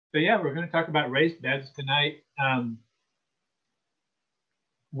So yeah, we're going to talk about raised beds tonight.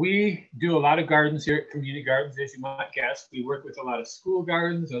 We do a lot of gardens here at Community Gardens, as you might guess. We work with a lot of school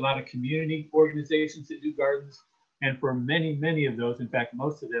gardens, a lot of community organizations that do gardens. And for many, many of those, in fact,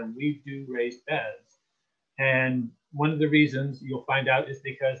 most of them, we do raised beds. And one of the reasons you'll find out is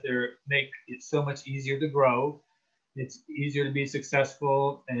because they make it so much easier to grow. It's easier to be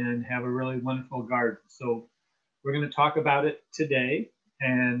successful and have a really wonderful garden. So we're going to talk about it today.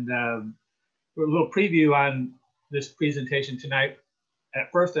 And a little preview on this presentation tonight.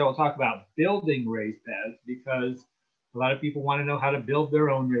 At first, I will talk about building raised beds because a lot of people want to know how to build their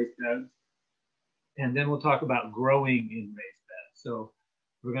own raised beds. And then we'll talk about growing in raised beds. So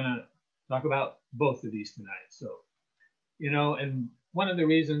we're going to talk about both of these tonight. So, and one of the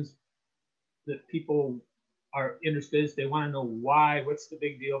reasons that people are interested is they want to know why, what's the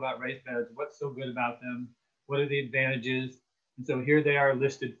big deal about raised beds? What's so good about them? What are the advantages? And so here they are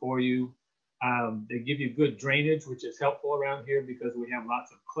listed for you. They give you good drainage, which is helpful around here because we have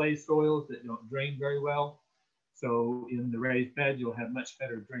lots of clay soils that don't drain very well. So in the raised bed, you'll have much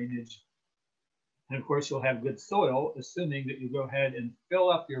better drainage. And of course, you'll have good soil, assuming that you go ahead and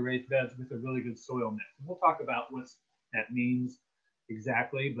fill up your raised beds with a really good soil mix. And we'll talk about what that means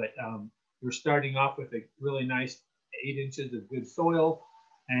exactly, but we're starting off with a really nice 8 inches of good soil,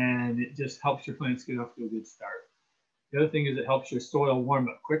 and it just helps your plants get off to a good start. The other thing is it helps your soil warm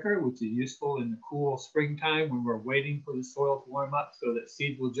up quicker, which is useful in the cool springtime when we're waiting for the soil to warm up so that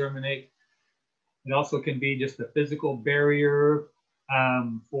seeds will germinate. It also can be just a physical barrier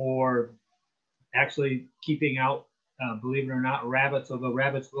for actually keeping out, believe it or not, rabbits, although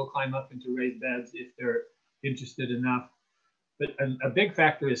rabbits will climb up into raised beds if they're interested enough. But a big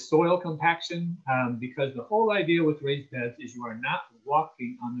factor is soil compaction because the whole idea with raised beds is you are not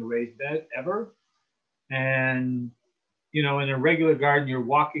walking on the raised bed ever. And in a regular garden, you're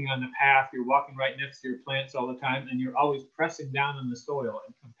walking on the path, you're walking right next to your plants all the time, and you're always pressing down on the soil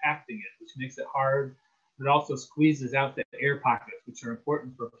and compacting it, which makes it hard. It also squeezes out the air pockets, which are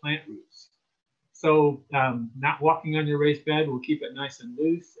important for plant roots. So not walking on your raised bed will keep it nice and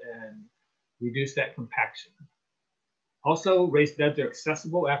loose and reduce that compaction. Also, raised beds are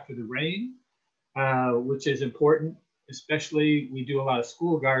accessible after the rain, which is important, especially we do a lot of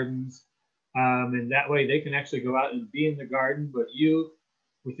school gardens. And that way they can actually go out and be in the garden, but you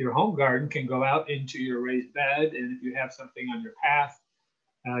with your home garden can go out into your raised bed. And if you have something on your path,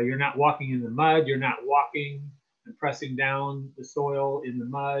 you're not walking in the mud, you're not walking and pressing down the soil in the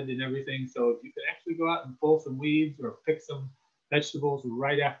mud and everything. So you can actually go out and pull some weeds or pick some vegetables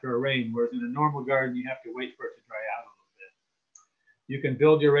right after a rain, whereas in a normal garden, you have to wait for it to dry out a little bit. You can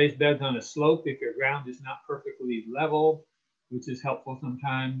build your raised beds on a slope if your ground is not perfectly level, which is helpful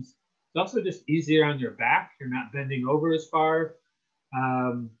sometimes. It's also just easier on your back. You're not bending over as far.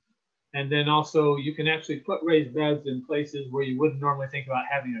 And then also you can actually put raised beds in places where you wouldn't normally think about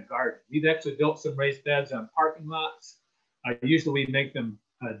having a garden. We've actually built some raised beds on parking lots. Usually we make them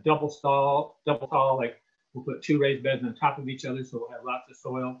double tall, like we'll put 2 raised beds on top of each other so we'll have lots of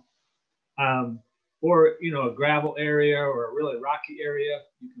soil. Or, a gravel area or a really rocky area,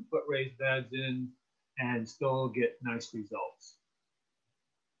 you can put raised beds in and still get nice results.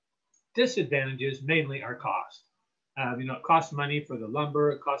 Disadvantages mainly are cost. It costs money for the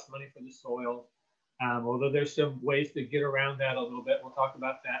lumber, it costs money for the soil. Although there's some ways to get around that a little bit. We'll talk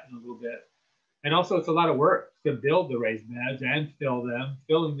about that in a little bit. And also it's a lot of work to build the raised beds and fill them.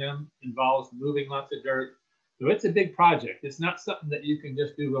 Filling them involves moving lots of dirt. So it's a big project. It's not something that you can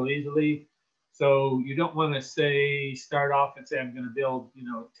just do real easily. So you don't want to start off and say, I'm going to build,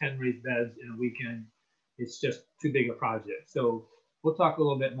 10 raised beds in a weekend. It's just too big a project. So we'll talk a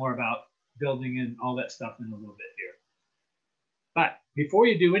little bit more about building and all that stuff in a little bit here. But before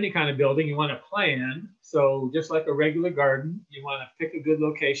you do any kind of building, you want to plan. So just like a regular garden, you want to pick a good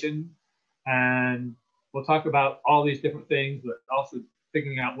location. And we'll talk about all these different things, but also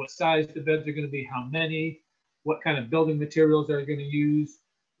figuring out what size the beds are going to be, how many, what kind of building materials are you going to use,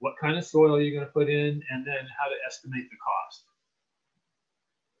 what kind of soil you're going to put in, and then how to estimate the cost.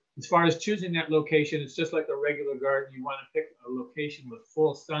 As far as choosing that location, it's just like a regular garden. You want to pick a location with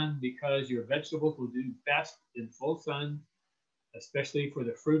full sun because your vegetables will do best in full sun, especially for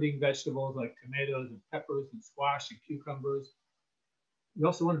the fruiting vegetables like tomatoes and peppers and squash and cucumbers. You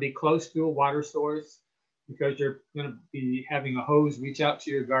also want to be close to a water source because you're going to be having a hose reach out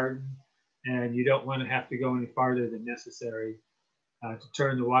to your garden, and you don't want to have to go any farther than necessary to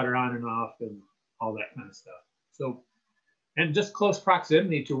turn the water on and off and all that kind of stuff. So, and just close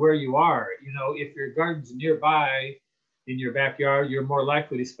proximity to where you are. If your garden's nearby in your backyard, you're more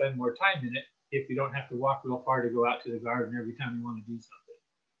likely to spend more time in it if you don't have to walk real far to go out to the garden every time you want to do something.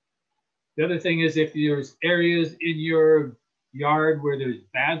 The other thing is if there's areas in your yard where there's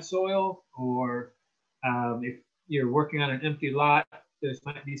bad soil, or if you're working on an empty lot, there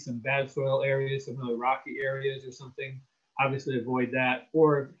might be some bad soil areas, some really rocky areas or something. Obviously avoid that,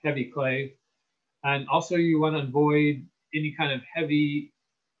 or heavy clay. And also you want to avoid any kind of heavy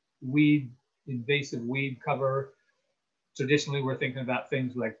weed, invasive weed cover. Traditionally, we're thinking about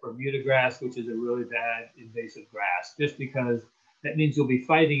things like Bermuda grass, which is a really bad invasive grass, just because that means you'll be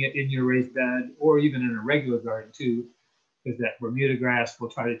fighting it in your raised bed or even in a regular garden too, because that Bermuda grass will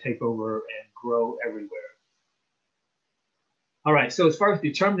try to take over and grow everywhere. All right, so as far as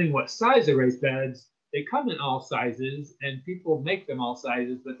determining what size of raised beds, they come in all sizes and people make them all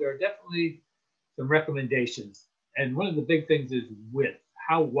sizes, but there are definitely some recommendations. And one of the big things is width.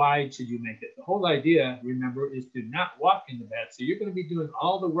 How wide should you make it? The whole idea, remember, is to not walk in the bed. So you're going to be doing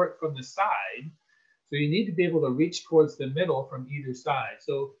all the work from the side. So you need to be able to reach towards the middle from either side.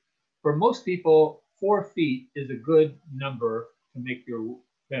 So for most people, 4 feet is a good number to make your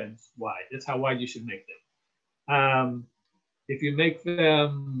beds wide. That's how wide you should make them. If you make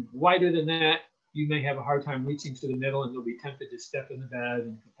them wider than that, you may have a hard time reaching to the middle and you'll be tempted to step in the bed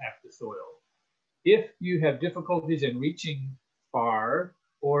and compact the soil. If you have difficulties in reaching far,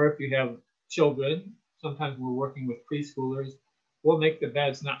 or if you have children, sometimes we're working with preschoolers, we'll make the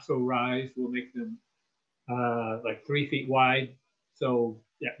beds not so rise. We'll make them like 3 feet wide. So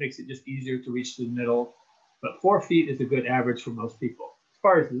that makes it just easier to reach to the middle. But 4 feet is a good average for most people. As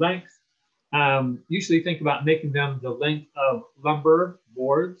far as length, usually think about making them the length of lumber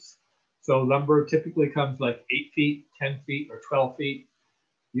boards. So lumber typically comes like 8 feet, 10 feet, or 12 feet.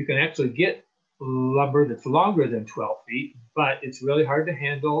 You can actually get lumber that's longer than 12 feet, but it's really hard to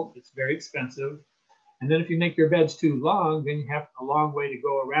handle. It's very expensive. And then if you make your beds too long, then you have a long way to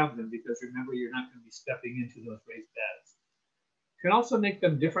go around them, because remember, you're not going to be stepping into those raised beds. You can also make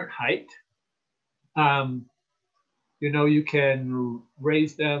them different height. You can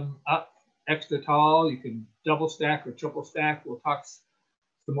raise them up extra tall. You can double stack or triple stack. We'll talk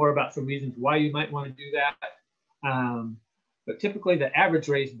some more about some reasons why you might want to do that. But typically the average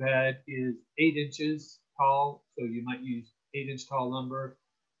raised bed is 8 inches tall. So you might use 8-inch tall lumber.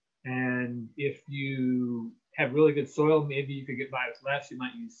 And if you have really good soil, maybe you could get by with less. You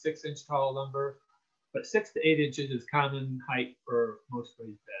might use 6-inch tall lumber. But 6 to 8 inches is common height for most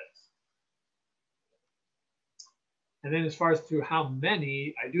raised beds. And then as far as to how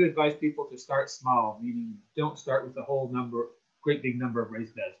many, I do advise people to start small, meaning don't start with the whole number, great big number of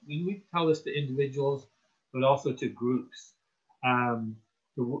raised beds. And we tell this to individuals, but also to groups.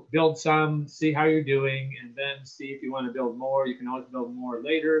 To build some, see how you're doing, and then see if you want to build more. You can always build more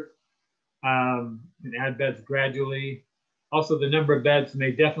later. And add beds gradually. Also, the number of beds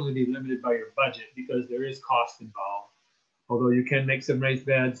may definitely be limited by your budget, because there is cost involved. Although you can make some raised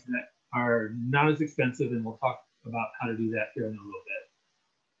beds that are not as expensive, and we'll talk about how to do that here in a little bit.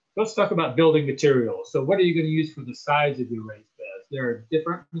 Let's talk about building materials. So what are you going to use for the size of your raised beds? There are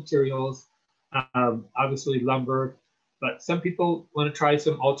different materials, obviously lumber, but some people want to try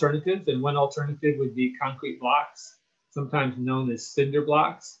some alternatives, and one alternative would be concrete blocks, sometimes known as cinder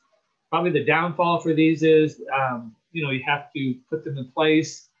blocks. Probably the downfall for these is, you have to put them in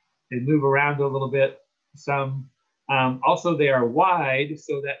place and move around a little bit. Also, they are wide,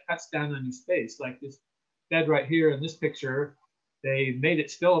 so that cuts down on your space. Like this bed right here in this picture, they made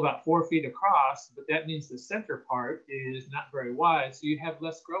it still about 4 feet across, but that means the center part is not very wide, so you have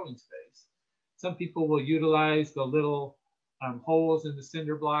less growing space. Some people will utilize the little holes in the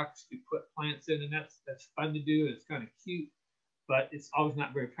cinder blocks to put plants in, and that's fun to do. It's kind of cute, but it's always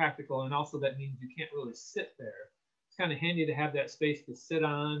not very practical. And also that means you can't really sit there. It's kind of handy to have that space to sit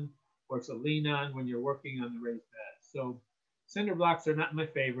on or to lean on when you're working on the raised bed. So cinder blocks are not my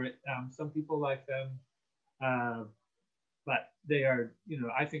favorite. Some people like them, but they are,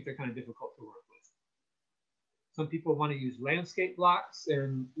 I think they're kind of difficult to work with. Some people want to use landscape blocks,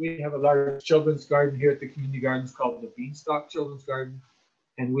 and we have a large children's garden here at the community gardens called the Beanstalk Children's Garden,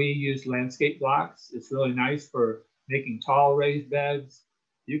 and we use landscape blocks. It's really nice for making tall raised beds.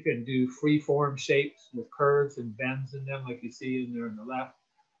 You can do free-form shapes with curves and bends in them, like you see in there on the left.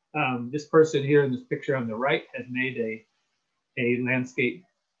 This person here in this picture on the right has made a landscape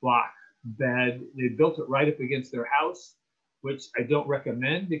block bed. They built it right up against their house, which I don't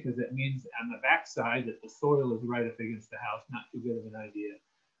recommend, because it means on the back side that the soil is right up against the house. Not too good of an idea.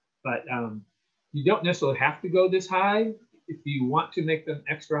 But you don't necessarily have to go this high. If you want to make them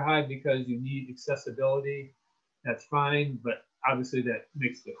extra high because you need accessibility, that's fine, but obviously that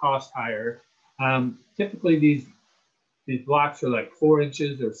makes the cost higher. Typically these blocks are like 4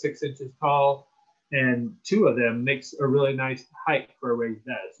 inches or 6 inches tall. And 2 of them makes a really nice height for a raised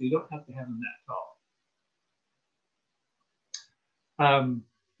bed. So you don't have to have them that tall.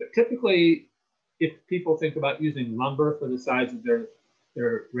 But typically, if people think about using lumber for the size of their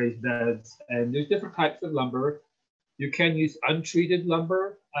raised beds, and there's different types of lumber. You can use untreated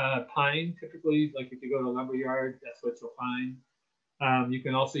lumber, pine, typically, like if you go to a lumber yard, that's what you'll find. You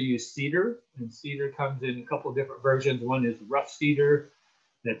can also use cedar, and cedar comes in a couple of different versions. One is rough cedar,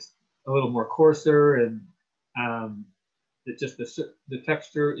 that's a little more coarser, and it just the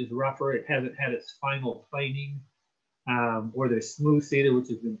texture is rougher. It hasn't had its final planing. Or there's smooth cedar, which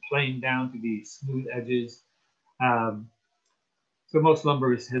has been planed down to be smooth edges. So most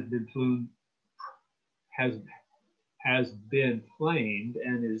lumber has been planed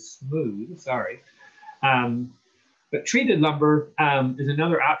and is smooth. Sorry. But treated lumber is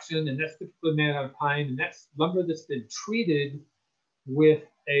another option, and that's typically made out of pine, and that's lumber that's been treated with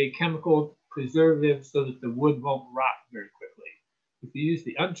a chemical preservative so that the wood won't rot very quickly. If you use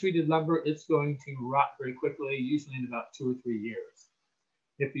the untreated lumber, it's going to rot very quickly, usually in about 2 or 3 years.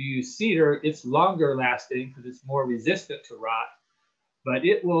 If you use cedar, it's longer lasting because it's more resistant to rot, but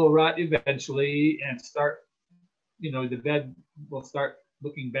it will rot eventually and start, the bed will start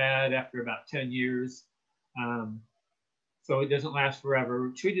looking bad after about 10 years. So it doesn't last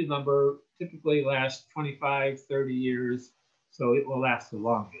forever. Treated lumber typically lasts 25, 30 years, so it will last the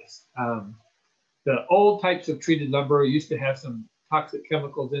longest. The old types of treated lumber used to have some toxic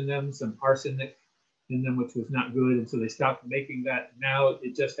chemicals in them, some arsenic in them, which was not good, and so they stopped making that. Now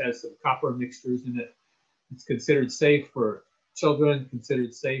it just has some copper mixtures in it. It's considered safe for children,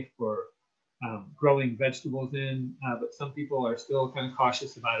 considered safe for growing vegetables in, but some people are still kind of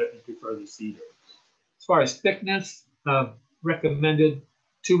cautious about it and prefer the cedar. As far as thickness, recommended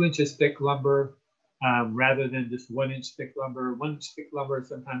 2 inches thick lumber rather than just 1 inch thick lumber. 1 inch thick lumber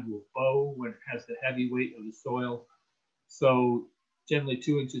sometimes will bow when it has the heavy weight of the soil. So generally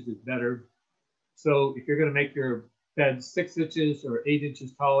 2 inches is better. So if you're going to make your bed 6 inches or 8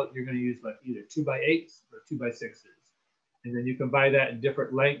 inches tall, you're going to use like either 2x8s or 2x6s. And then you can buy that in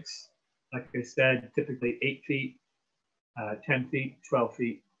different lengths. Like I said, typically 8 feet, 10 feet, 12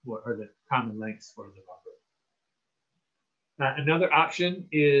 feet are the common lengths for the lumber. Another option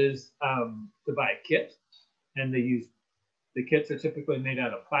is to buy a kit, and the kits are typically made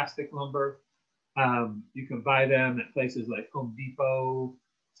out of plastic lumber. You can buy them at places like Home Depot,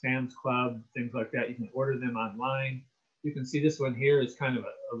 Sam's Club, things like that. You can order them online. You can see this one here is kind of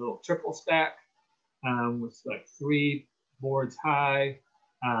a little triple stack with like 3 boards high.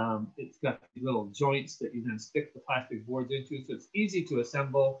 It's got these little joints that you then stick the plastic boards into, so it's easy to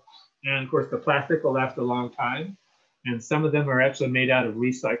assemble. And of course, the plastic will last a long time. And some of them are actually made out of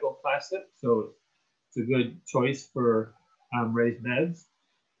recycled plastic, so it's a good choice for raised beds.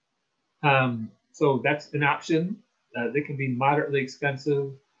 So that's an option. They can be moderately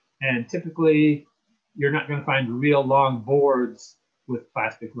expensive, and typically you're not going to find real long boards with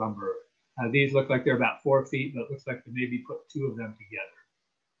plastic lumber. These look like they're about 4 feet, but it looks like they maybe put 2 of them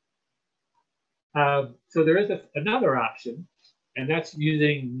together. So there is another option, and that's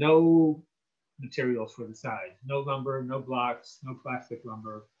using no materials for the sides, no lumber, no blocks, no plastic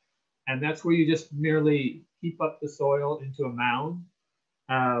lumber. And that's where you just merely heap up the soil into a mound.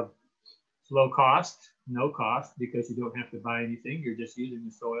 It's low cost, no cost, because you don't have to buy anything. You're just using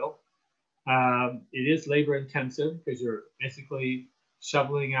the soil. It is labor intensive because you're basically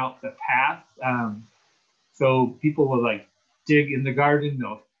shoveling out the path. So people will like dig in the garden,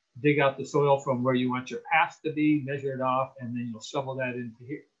 they'll dig out the soil from where you want your path to be, measure it off, and then you'll shovel that into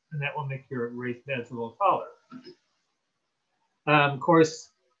here. And that will make your raised beds a little taller. Of course,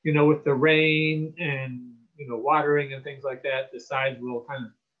 with the rain and, watering and things like that, the sides will kind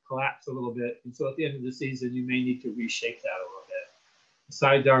of collapse a little bit. And so at the end of the season, you may need to reshape that a little bit. The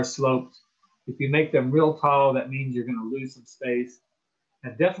sides are sloped. If you make them real tall, that means you're going to lose some space. I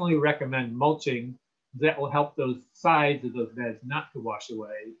definitely recommend mulching. That will help those sides of those beds not to wash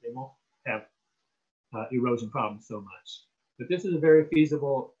away. They won't have erosion problems so much. But this is a very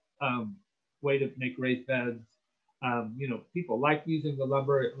feasible way to make raised beds. People like using the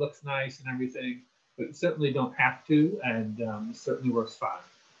lumber. It looks nice and everything, but you certainly don't have to, and it certainly works fine.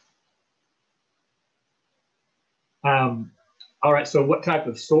 All right, so what type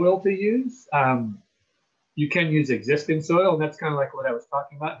of soil to use? You can use existing soil, and that's kind of like what I was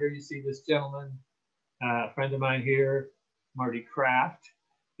talking about. Here you see this gentleman, a friend of mine here, Marty Kraft,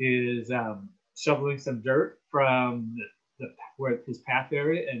 is shoveling some dirt from where his path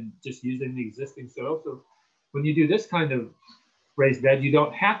area and just using the existing soil. So when you do this kind of raised bed, you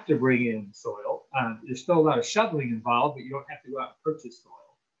don't have to bring in soil. There's still a lot of shoveling involved, but you don't have to go out and purchase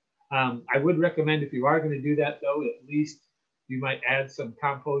soil. I would recommend if you are going to do that, though, at least you might add some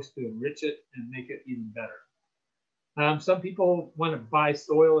compost to enrich it and make it even better. Some people want to buy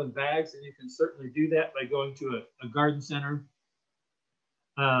soil in bags, and you can certainly do that by going to a garden center,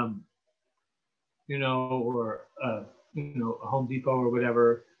 you know, or you know, a Home Depot or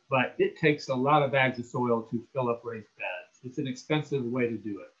whatever. But it takes a lot of bags of soil to fill up raised beds. It's an expensive way to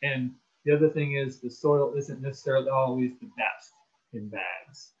do it. And the other thing is the soil isn't necessarily always the best in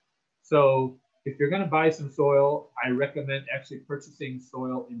bags. So if you're going to buy some soil, I recommend actually purchasing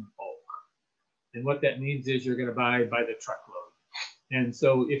soil in bulk. And what that means is you're going to buy by the truckload. And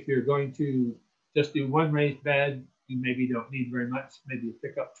so if you're going to just do one raised bed, you maybe don't need very much. Maybe a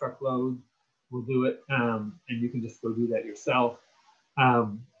pickup truckload will do it, and you can just go do that yourself.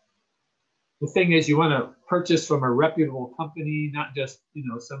 The thing is, you want to purchase from a reputable company, not just, you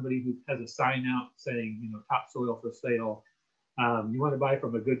know, somebody who has a sign out saying, you know, topsoil for sale. You want to buy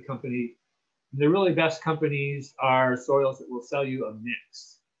from a good company. The really best companies are soils that will sell you a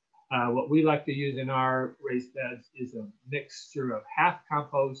mix. What we like to use in our raised beds is a mixture of half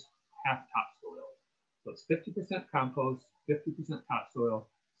compost, half topsoil. So it's 50% compost, 50% topsoil.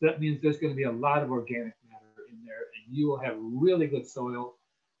 So that means there's going to be a lot of organic matter in there, and you will have really good soil,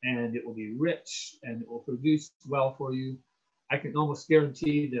 and it will be rich, and it will produce well for you. I can almost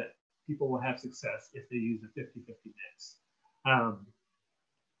guarantee that people will have success if they use a 50-50 mix.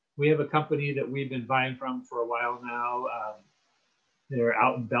 We have a company that we've been buying from for a while now. They're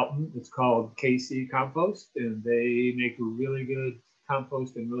out in Belton. It's called KC Compost, and they make a really good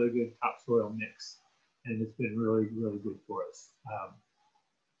compost and really good topsoil mix. And it's been really, really good for us.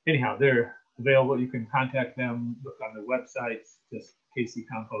 Anyhow, they're available. You can contact them, look on their website, just KC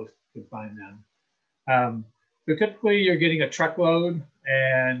Compost, you can find them. So typically you're getting a truckload,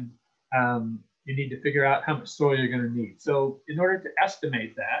 and you need to figure out how much soil you're going to need. So in order to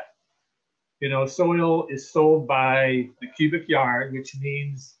estimate that, you know, soil is sold by the cubic yard, which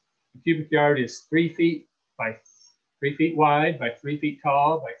means the cubic yard is 3 feet by 3 feet wide, by 3 feet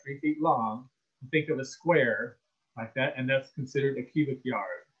tall, by 3 feet long. Think of a square like that, and that's considered a cubic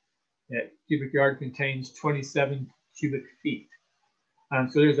yard. That cubic yard contains 27 cubic feet.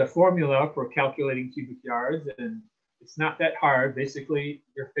 So there's a formula for calculating cubic yards, and it's not that hard. Basically,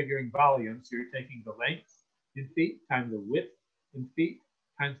 you're figuring volume. So you're taking the length in feet times the width in feet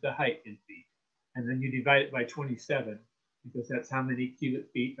times the height in feet. And then you divide it by 27, because that's how many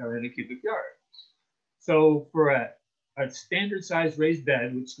cubic feet are in a cubic yard. So for a standard size raised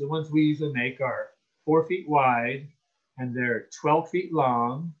bed, which the ones we usually make are 4 feet wide, and they're 12 feet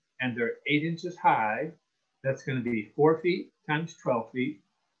long, and they're 8 inches high, that's going to be 4 feet times 12 feet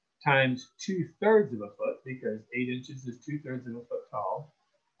times 2/3 of a foot, because 8 inches is 2/3 of a foot tall.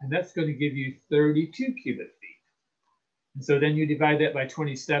 And that's going to give you 32 cubic feet. And so then you divide that by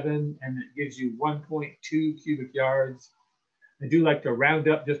 27, and it gives you 1.2 cubic yards. I do like to round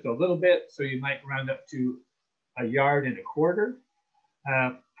up just a little bit, so you might round up to 1.25 yards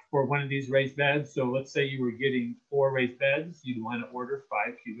for one of these raised beds. So let's say you were getting 4 raised beds, you'd want to order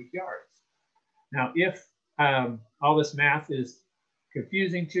 5 cubic yards. Now, if all this math is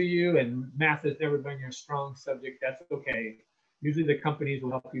confusing to you and math has never been your strong subject, that's okay. Usually the companies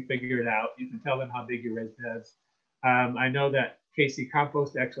will help you figure it out. You can tell them how big your raised beds. I know that KC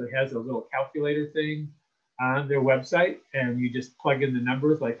Compost actually has a little calculator thing on their website, and you just plug in the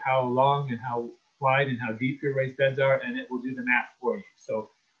numbers, like how long and how wide and how deep your raised beds are, and it will do the math for you.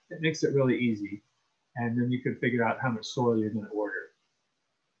 So it makes it really easy. And then you can figure out how much soil you're going to order.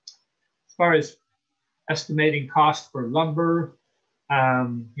 As far as estimating cost for lumber,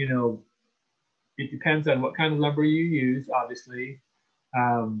 you know, it depends on what kind of lumber you use, obviously.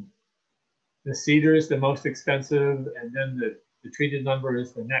 The cedar is the most expensive, and then the treated lumber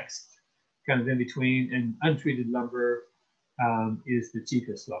is the next kind of in between, and untreated lumber is the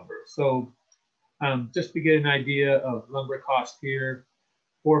cheapest lumber. So just to get an idea of lumber cost here,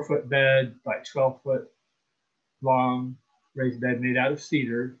 4-foot bed by 12-foot long raised bed made out of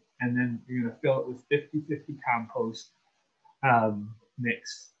cedar, and then you're going to fill it with 50-50 compost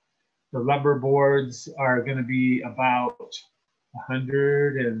mix. The lumber boards are going to be about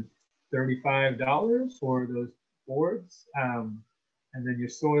 $135 for those boards. And then your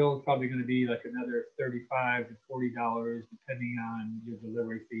soil is probably going to be like another $35 to $40, depending on your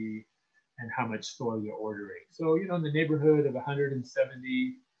delivery fee and how much soil you're ordering. So, you know, in the neighborhood of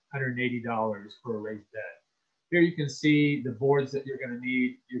 $170, $180 for a raised bed. Here you can see the boards that you're going to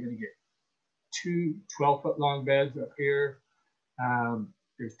need. You're going to get 2 12-foot long beds up here.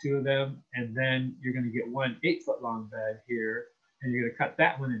 There's 2 of them. And then you're going to get 1 8-foot long bed here. And you're going to cut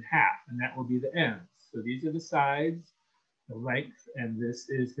that one in half, and that will be the ends. So these are the sides. the length, and this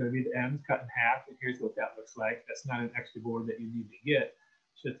is going to be the ends cut in half, and here's what that looks like. That's not an extra board that you need to get,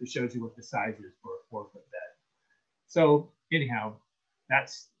 just it shows you what the size is for a 4-foot bed. So anyhow,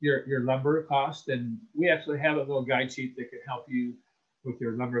 that's your lumber cost, and we actually have a little guide sheet that can help you with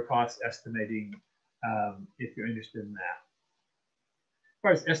your lumber cost estimating if you're interested in that. As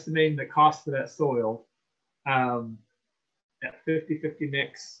far as estimating the cost for that soil, that 50-50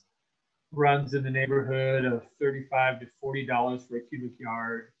 mix runs in the neighborhood of $35 to $40 for a cubic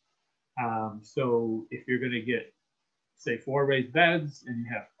yard. So if you're going to get, say, 4 raised beds and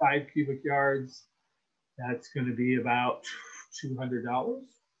you have 5 cubic yards, that's going to be about $200.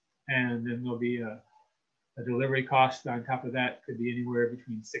 And then there'll be a delivery cost on top of that, could be anywhere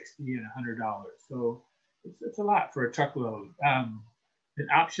between $60 and $100. So it's a lot for a truckload. An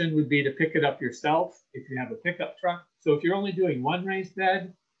option would be to pick it up yourself if you have a pickup truck. So if you're only doing 1 raised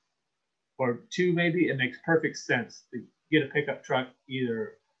bed or 2 maybe, it makes perfect sense to get a pickup truck.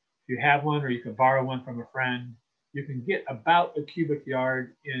 Either if you have one or you can borrow one from a friend. You can get about a cubic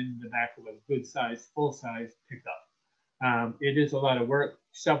yard in the back of a good size, full size pickup. It is a lot of work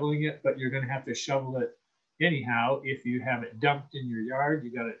shoveling it, but you're going to have to shovel it anyhow. If you have it dumped in your yard,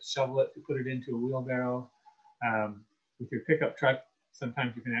 you got to shovel it to put it into a wheelbarrow. With your pickup truck,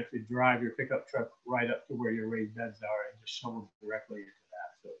 sometimes you can actually drive your pickup truck right up to where your raised beds are and just shovel directly into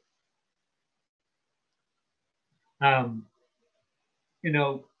that. So, you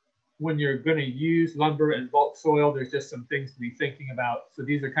know, when you're going to use lumber and bulk soil, there's just some things to be thinking about. So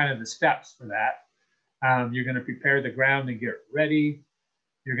these are kind of the steps for that. You're going to prepare the ground and get ready.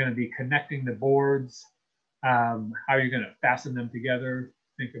 You're going to be connecting the boards. How you're going to fasten them together.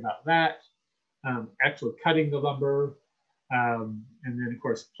 Think about that. Actually cutting the lumber. And then, of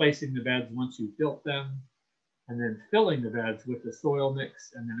course, placing the beds once you've built them. And then filling the beds with the soil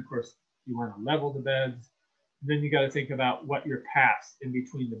mix. And then, of course, you want to level the beds. Then you got to think about what your paths in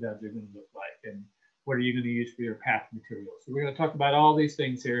between the beds are going to look like and what are you going to use for your path material. So we're going to talk about all these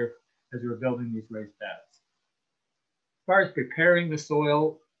things here as we're building these raised beds. As far as preparing the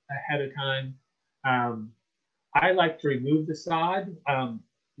soil ahead of time, I like to remove the sod.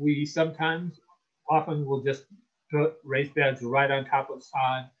 We often will just put raised beds right on top of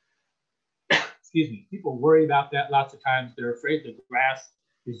sod. Excuse me. People worry about that lots of times. They're afraid the grass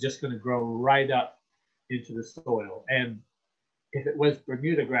is just going to grow right up into the soil. And if it was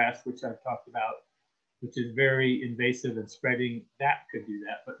Bermuda grass, which I've talked about, which is very invasive and spreading, that could do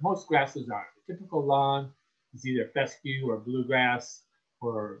that. But most grasses aren't. The typical lawn is either fescue or bluegrass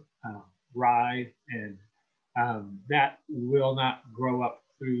or rye, and that will not grow up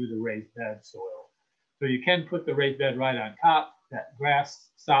through the raised bed soil. So you can put the raised bed right on top. That grass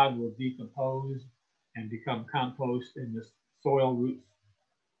sod will decompose and become compost, and the soil roots,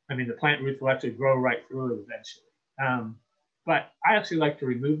 the plant roots will actually grow right through it eventually. But I actually like to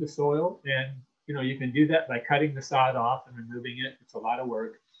remove the soil, and you can do that by cutting the sod off and removing it. It's a lot of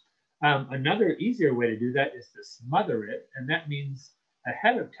work. Another easier way to do that is to smother it, and that means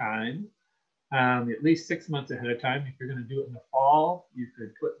ahead of time, at least 6 months ahead of time. If you're going to do it in the fall, you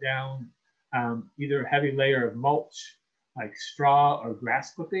could put down either a heavy layer of mulch like straw or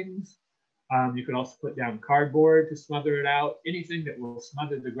grass clippings. You could also put down cardboard to smother it out, anything that will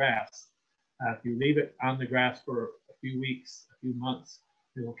smother the grass. If you leave it on the grass for a few weeks, a few months,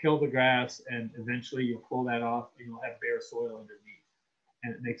 it will kill the grass, and eventually you'll pull that off and you'll have bare soil underneath.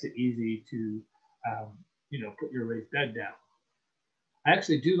 And it makes it easy to, put your raised bed down. I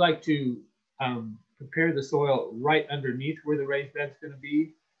actually do like to prepare the soil right underneath where the raised bed's going to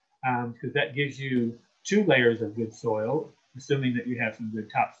be, because that gives you 2 layers of good soil, assuming that you have some good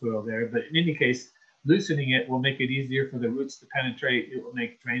topsoil there. But in any case, loosening it will make it easier for the roots to penetrate. It will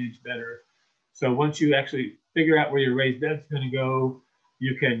make drainage better. So once you actually figure out where your raised bed's going to go,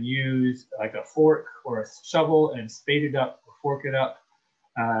 you can use like a fork or a shovel and spade it up or fork it up.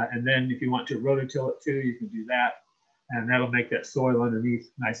 And then if you want to rototill it too, you can do that. And that'll make that soil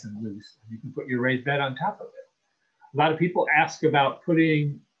underneath nice and loose. And you can put your raised bed on top of it. A lot of people ask about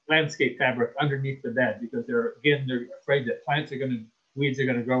putting landscape fabric underneath the bed because they're afraid that weeds are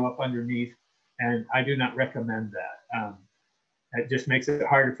going to grow up underneath. And I do not recommend that. It just makes it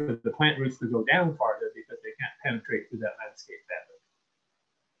harder for the plant roots to go down farther because they can't penetrate through that landscape fabric.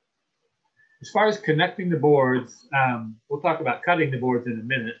 As far as connecting the boards, we'll talk about cutting the boards in a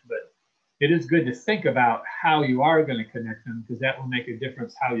minute, but it is good to think about how you are going to connect them because that will make a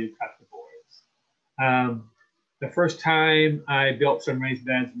difference how you cut the boards. The first time I built some raised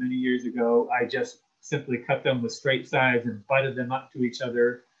beds many years ago, I just simply cut them with straight sides and butted them up to each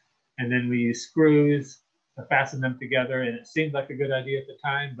other. And then we used screws to fasten them together. And it seemed like a good idea at the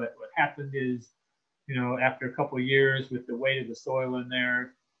time. But what happened is, you know, after a couple of years with the weight of the soil in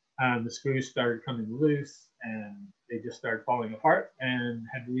there, the screws started coming loose and they just started falling apart and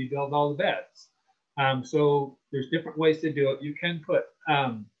had to rebuild all the beds. So there's different ways to do it. You can put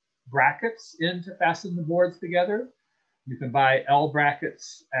brackets in to fasten the boards together. You can buy L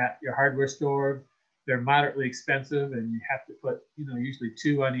brackets at your hardware store. They're moderately expensive and you have to put, you know, usually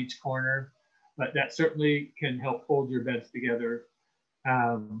 2 on each corner, but that certainly can help hold your beds together.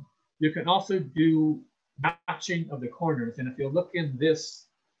 You can also do notching of the corners. And if you look in this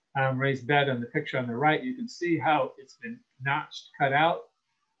raised bed on the picture on the right, you can see how it's been notched, cut out,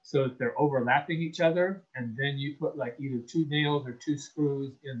 so that they're overlapping each other. And then you put like either 2 nails or 2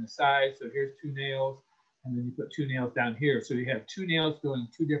 screws in the side. So here's 2 nails, and then you put 2 nails down here. So you have 2 nails going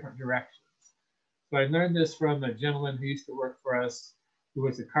 2 different directions. So I learned this from a gentleman who used to work for us, who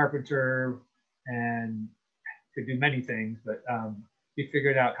was a carpenter and could do many things, but he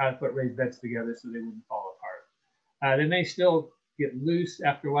figured out how to put raised beds together so they wouldn't fall apart. They may still get loose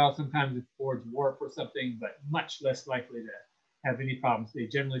after a while. Sometimes if boards warp or something, but much less likely to have any problems. They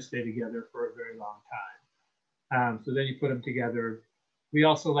generally stay together for a very long time. So then you put them together. We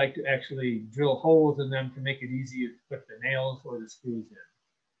also like to actually drill holes in them to make it easier to put the nails or the screws in.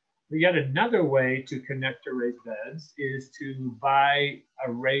 But yet another way to connect to raised beds is to buy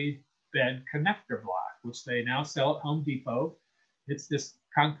a raised bed connector block, which they now sell at Home Depot. It's this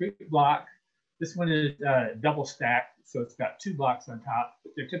concrete block. This one is double stacked, so it's got 2 blocks on top,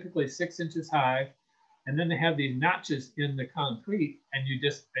 but they're typically 6 inches high. And then they have these notches in the concrete, and you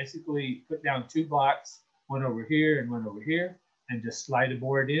just basically put down 2 blocks, one over here and one over here, and just slide a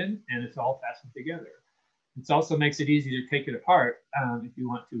board in, and it's all fastened together. It also makes it easy to take it apart if you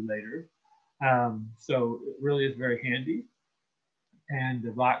want to later. So it really is very handy. And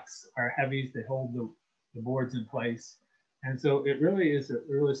the blocks are heavy, they hold the boards in place. And so it really is a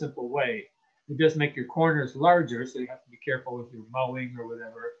really simple way. It does make your corners larger, so you have to be careful with your mowing or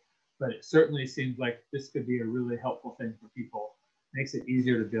whatever. But it certainly seems like this could be a really helpful thing for people. Makes it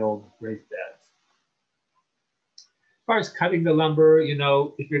easier to build raised beds. As far as cutting the lumber, you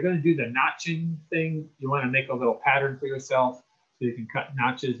know, if you're going to do the notching thing, you want to make a little pattern for yourself so you can cut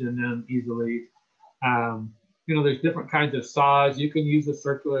notches in them easily. You know, there's different kinds of saws. You can use a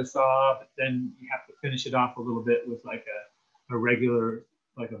circular saw, but then you have to finish it off a little bit with like a regular,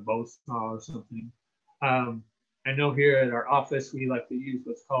 like a bow saw or something. I know here at our office, we like to use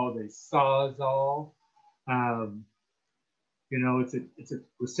what's called a sawzall. You know, it's a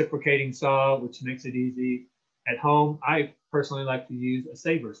reciprocating saw, which makes it easy. At home, I personally like to use a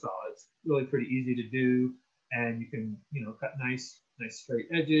saber saw. It's really pretty easy to do, and you can, you know, cut nice straight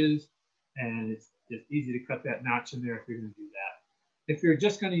edges, and it's just easy to cut that notch in there if you're going to do that. If you're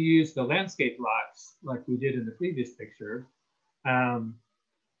just going to use the landscape blocks like we did in the previous picture,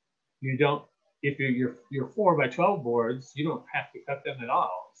 you don't. If your 4 by 12 boards, you don't have to cut them at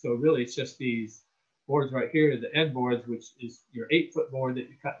all. So really, it's just these boards right here, the end boards, which is your 8-foot board that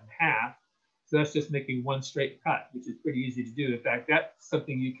you cut in half. So that's just making one straight cut, which is pretty easy to do. In fact, that's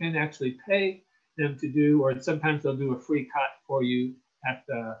something you can actually pay them to do, or sometimes they'll do a free cut for you at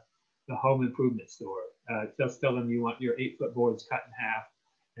the home improvement store. Just tell them you want your 8-foot boards cut in half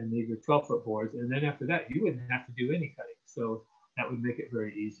and leave your 12-foot boards. And then after that, you wouldn't have to do any cutting. So that would make it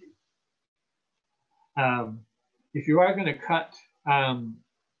very easy. If you are going to cut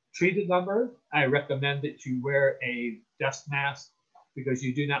treated lumber, I recommend that you wear a dust mask because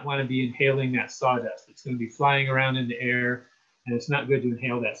you do not want to be inhaling that sawdust. It's going to be flying around in the air, and it's not good to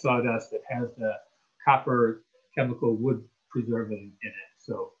inhale that sawdust that has the copper chemical wood preservative in it.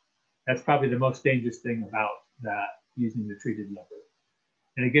 So that's probably the most dangerous thing about that, using the treated lumber.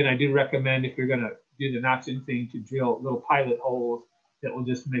 And again, I do recommend, if you're going to do the notching thing, to drill little pilot holes that will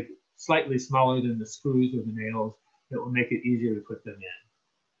just make it slightly smaller than the screws or the nails, that will make it easier to put them in.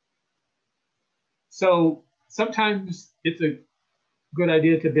 So sometimes it's a good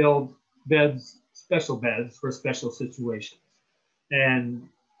idea to build beds, special beds for special situations. And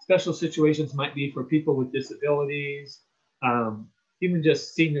special situations might be for people with disabilities, even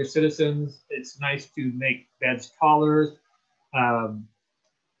just senior citizens. It's nice to make beds taller.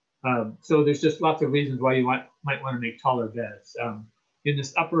 So there's just lots of reasons why you might want to make taller beds. In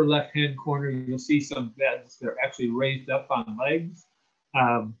this upper left-hand corner, you'll see some beds that are actually raised up on legs.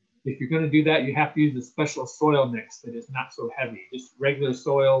 If you're going to do that, you have to use a special soil mix that is not so heavy. Just regular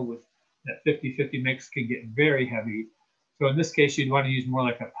soil with that 50-50 mix can get very heavy. So in this case, you'd want to use more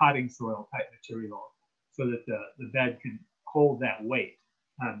like a potting soil type material so that the bed can hold that weight.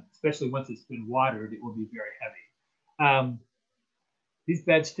 Especially once it's been watered, it will be very heavy. These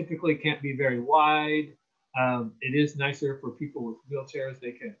beds typically can't be very wide. It is nicer for people with wheelchairs.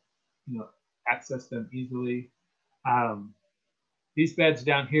 They can, you know, access them easily. These beds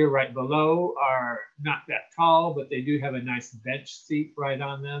down here right below are not that tall, but they do have a nice bench seat right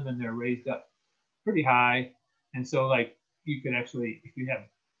on them, and they're raised up pretty high. And so like you can actually, if you have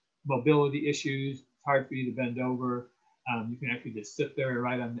mobility issues, it's hard for you to bend over, you can actually just sit there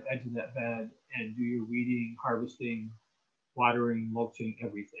right on the edge of that bed and do your weeding, harvesting, watering, mulching,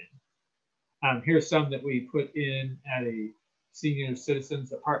 everything. Here's some that we put in at a senior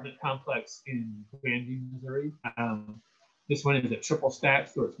citizens apartment complex in Granby, Missouri. This one is a triple stack,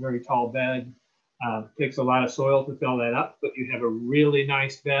 so it's a very tall bed. Takes a lot of soil to fill that up, but you have a really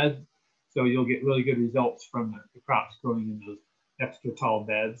nice bed, so you'll get really good results from the crops growing in those extra tall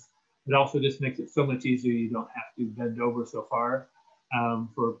beds. It also just makes it so much easier. You don't have to bend over so far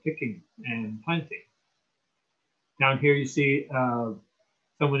for picking and planting. Down here you see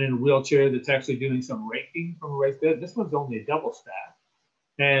someone in a wheelchair that's actually doing some raking from a raised bed. This one's only a double stack,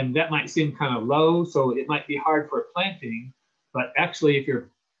 and that might seem kind of low, so it might be hard for planting, but actually if you're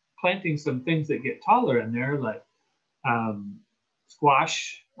planting some things that get taller in there, like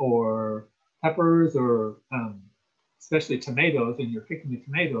squash or peppers or especially tomatoes, and you're picking the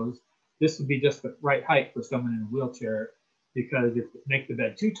tomatoes, this would be just the right height for someone in a wheelchair, because if it make the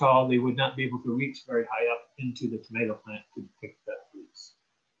bed too tall, they would not be able to reach very high up into the tomato plant to pick the fruits.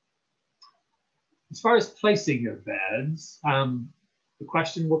 As far as placing your beds, the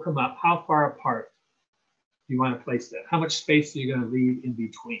question will come up, how far apart do you want to place them? How much space are you going to leave in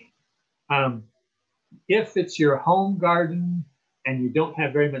between? If it's your home garden and you don't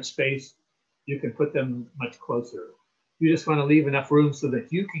have very much space, you can put them much closer. You just want to leave enough room so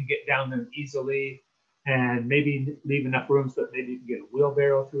that you can get down them easily, and maybe leave enough room so that maybe you can get a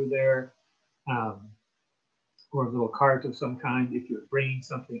wheelbarrow through there, or a little cart of some kind if you're bringing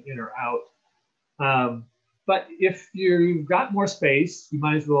something in or out. But if you've got more space, you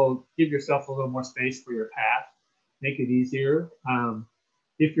might as well give yourself a little more space for your path, make it easier.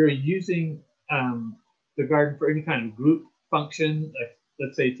 If you're using the garden for any kind of group function, like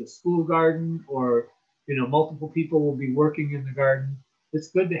let's say it's a school garden, or multiple people will be working in the garden, it's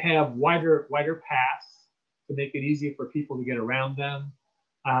good to have wider paths to make it easier for people to get around them.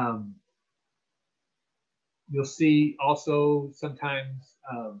 You'll see also sometimes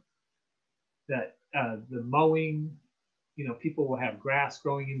that the mowing, people will have grass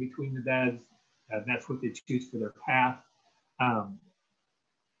growing in between the beds. That's what they choose for their path.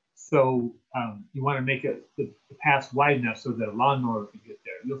 So you want to make the paths wide enough so that a lawnmower can get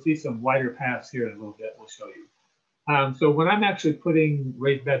there. You'll see some wider paths here in a little bit. We'll show you. So when I'm actually putting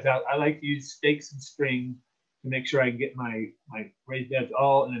raised beds out, I like to use stakes and string to make sure I can get my raised beds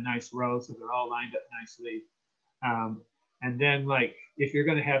all in a nice row so they're all lined up nicely. And then if you're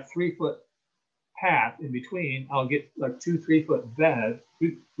going to have 3-foot path in between, I'll get like 2 3-foot beds,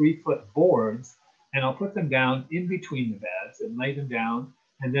 3-foot boards, and I'll put them down in between the beds and lay them down,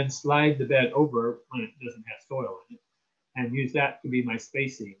 and then slide the bed over when it doesn't have soil in it, and use that to be my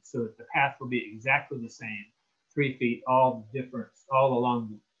spacing so that the path will be exactly the same, 3 feet, all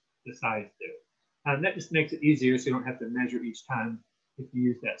along the sides there. And that just makes it easier, so you don't have to measure each time if you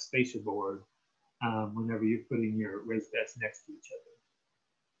use that spacer board whenever you're putting your raised beds next to each other.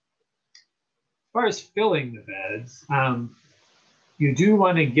 As far as filling the beds, you do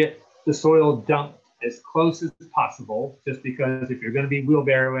want to get the soil dumped as close as possible, just because if you're going to be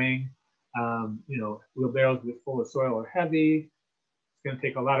wheelbarrowing, wheelbarrows full of soil are heavy. It's going to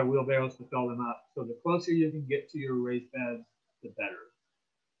take a lot of wheelbarrows to fill them up. So the closer you can get to your raised beds, the better.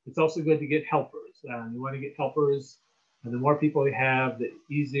 It's also good to get helpers. You want to get helpers, and the more people you have, the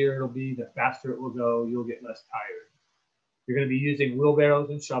easier it'll be, the faster it will go. You'll get less tired. You're going to be using wheelbarrows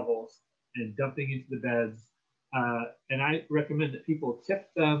and shovels and dumping into the beds. And I recommend that people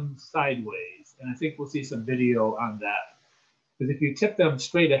tip them sideways. And I think we'll see some video on that. Because if you tip them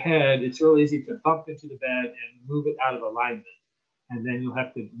straight ahead, it's real easy to bump into the bed and move it out of alignment. And then you'll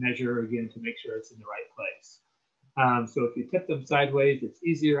have to measure again to make sure it's in the right place. So if you tip them sideways, it's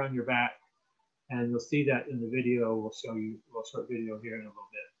easier on your back. And you'll see that in the video. We'll show you a little short video here in a little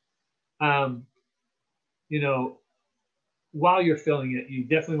bit. While you're filling it, you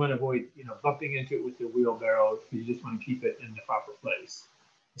definitely want to avoid, bumping into it with your wheelbarrow, because you just want to keep it in the proper place.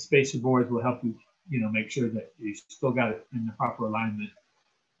 The spacer boards will help you, make sure that you still got it in the proper alignment.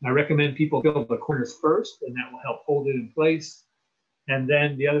 And I recommend people fill the corners first, and that will help hold it in place. And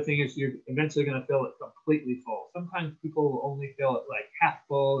then the other thing is you're eventually going to fill it completely full. Sometimes people will only fill it like half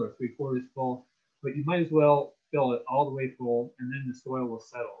full or 3/4 full, but you might as well fill it all the way full, and then the soil will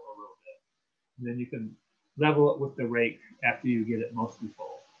settle a little bit. And then you can level it with the rake after you get it mostly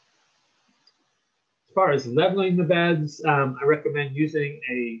full. As far as leveling the beds, I recommend using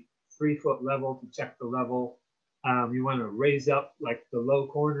a 3-foot level to check the level. You want to raise up like the low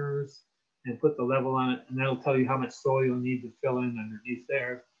corners and put the level on it, and that'll tell you how much soil you'll need to fill in underneath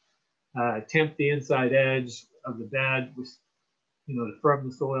there. Tempt the inside edge of the bed with, to firm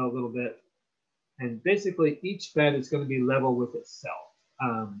the soil a little bit. And basically each bed is going to be level with itself,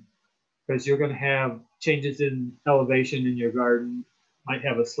 because you're going to have changes in elevation in your garden, might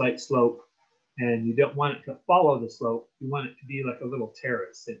have a slight slope, and you don't want it to follow the slope. You want it to be like a little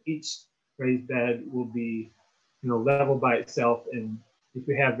terrace, and each raised bed will be, level by itself. And if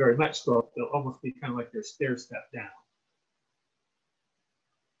you have very much slope, they'll almost be kind of like your stair step down.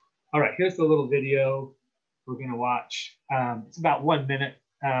 All right, here's the little video we're going to watch. It's about 1 minute.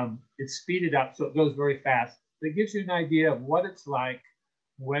 It's speeded up, so it goes very fast. But it gives you an idea of what it's like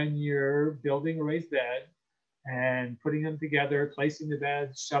when you're building a raised bed and putting them together, placing the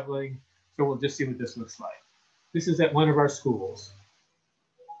beds, shoveling. So we'll just see what this looks like. This is at one of our schools.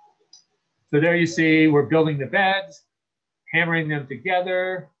 So there you see we're building the beds, hammering them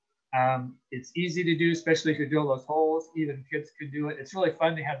together. It's easy to do, especially if you drill those holes. Even kids can do it. It's really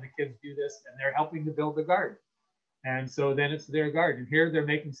fun to have the kids do this, and they're helping to build the garden. And so then it's their garden. Here they're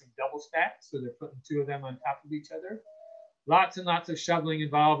making some double stacks, so they're putting 2 of them on top of each other. Lots and lots of shoveling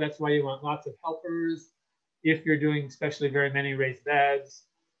involved. That's why you want lots of helpers if you're doing especially very many raised beds.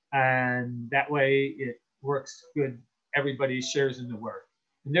 And that way it works good. Everybody shares in the work.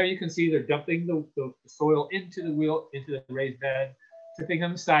 And there you can see they're dumping the soil into the raised bed, tipping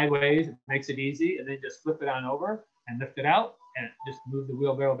them sideways. It makes it easy, and then just flip it on over and lift it out and just move the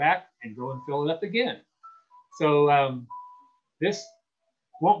wheelbarrow back and go and fill it up again. So this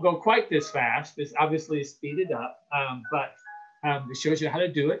won't go quite this fast. This obviously is speeded up, but it shows you how to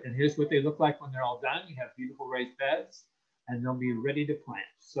do it. And here's what they look like when they're all done. You have beautiful raised beds, and they'll be ready to plant.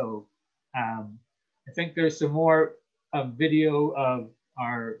 So I think there's some more video of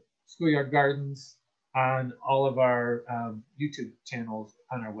our schoolyard gardens on all of our YouTube channels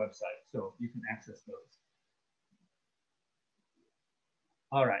on our website, so you can access those.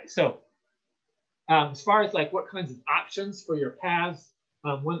 All right, so as far as like what kinds of options for your paths,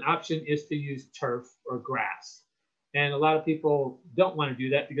 one option is to use turf or grass. And a lot of people don't want to do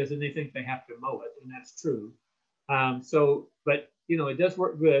that because then they think they have to mow it, and that's true. But it does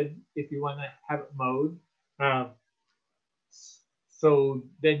work good if you want to have it mowed. So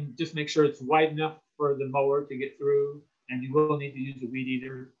then just make sure it's wide enough for the mower to get through, and you will need to use a weed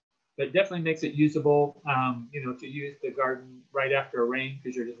eater. But it definitely makes it usable, to use the garden right after a rain,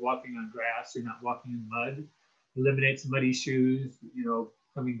 because you're just walking on grass, you're not walking in mud. Eliminates muddy shoes,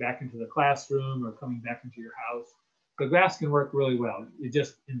 coming back into the classroom or coming back into your house. The grass can work really well. It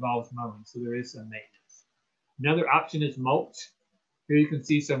just involves mowing, so there is some maintenance. Another option is mulch. Here you can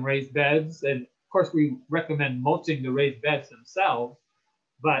see some raised beds, and of course we recommend mulching the raised beds themselves,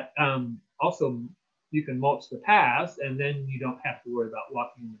 but also you can mulch the paths, and then you don't have to worry about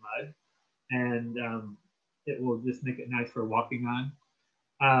walking in the mud, and it will just make it nice for walking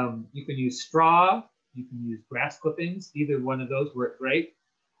on. You can use straw, you can use grass clippings. Either one of those work great.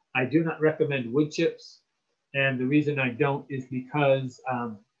 I do not recommend wood chips, and the reason I don't is because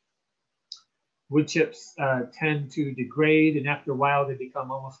wood chips tend to degrade, and after a while they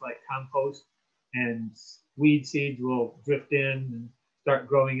become almost like compost, and weed seeds will drift in and start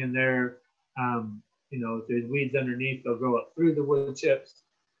growing in there. If there's weeds underneath, they'll grow up through the wood chips.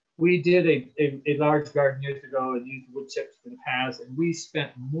 We did a large garden years ago and used wood chips for the paths, and we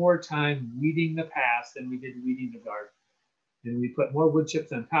spent more time weeding the paths than we did weeding the garden. And we put more wood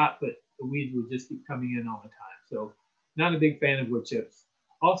chips on top, but the weeds would just keep coming in all the time. So not a big fan of wood chips.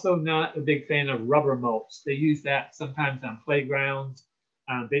 Also not a big fan of rubber mulch. They use that sometimes on playgrounds.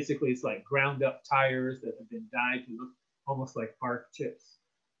 Basically, it's like ground up tires that have been dyed to look almost like bark chips.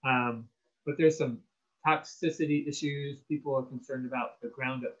 But there's some toxicity issues. People are concerned about the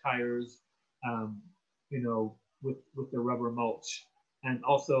ground up tires, with the rubber mulch. And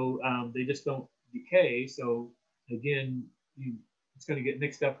also, they just don't decay. So again, it's going to get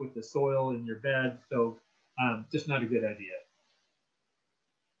mixed up with the soil in your bed. So just not a good idea.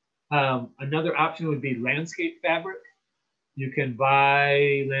 Another option would be landscape fabric. You can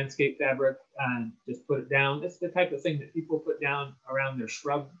buy landscape fabric and just put it down. It's the type of thing that people put down around their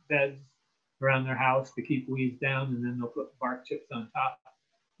shrub beds, around their house to keep weeds down, and then they'll put bark chips on top.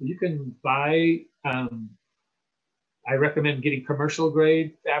 You can buy, I recommend getting commercial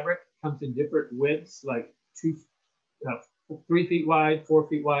grade fabric. It comes in different widths, like 3 feet wide, 4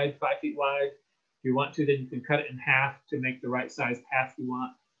 feet wide, 5 feet wide. If you want to, then you can cut it in half to make the right size path you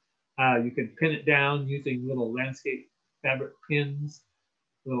want. You can pin it down using little landscape fabric pins,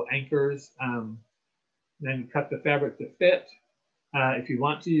 little anchors. Then cut the fabric to fit. If you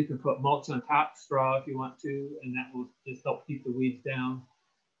want to, you can put mulch on top, straw if you want to, and that will just help keep the weeds down.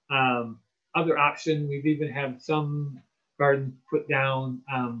 Other option, we've even had some gardens put down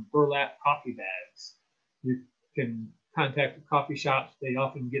burlap coffee bags. You can contact the coffee shops. They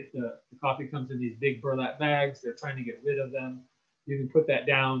often get the coffee comes in these big burlap bags. They're trying to get rid of them. You can put that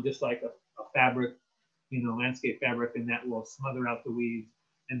down just like a fabric, you know, landscape fabric, and that will smother out the weeds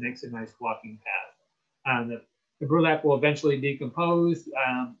and makes a nice walking path. The burlap will eventually decompose,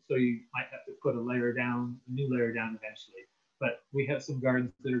 so you might have to put a layer down, a new layer down eventually. But we have some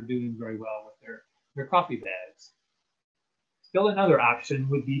gardens that are doing very well with their coffee bags. Still another option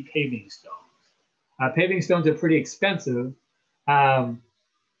would be paving stones. Paving stones are pretty expensive. In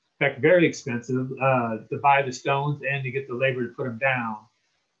fact, very expensive to buy the stones and to get the labor to put them down.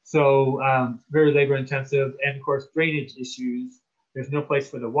 So very labor intensive, and of course drainage issues. There's no place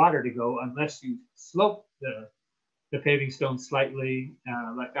for the water to go unless you slope the paving stone slightly.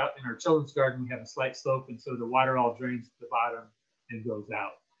 Like out in our children's garden, we have a slight slope, and so the water all drains to the bottom and goes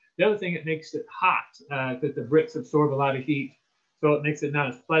out. The other thing, it makes it hot because the bricks absorb a lot of heat, so it makes it not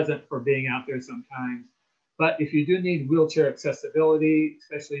as pleasant for being out there sometimes. But if you do need wheelchair accessibility,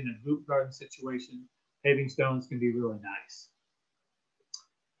 especially in a group garden situation, paving stones can be really nice.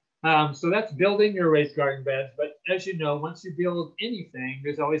 So that's building your raised garden beds. But as you know, once you build anything,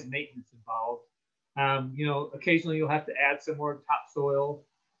 there's always maintenance involved. You know, occasionally you'll have to add some more topsoil.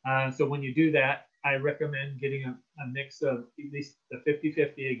 So when you do that, I recommend getting a mix of at least the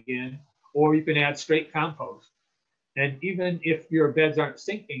 50-50 again, or you can add straight compost. And even if your beds aren't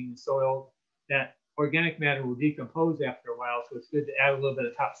sinking soil, that organic matter will decompose after a while. So it's good to add a little bit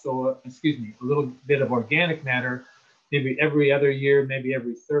of topsoil, a little bit of organic matter, maybe every other year, maybe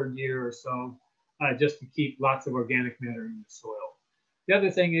every third year or so, just to keep lots of organic matter in the soil. The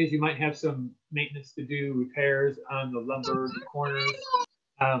other thing is you might have some maintenance to do, repairs on the lumber, the corners.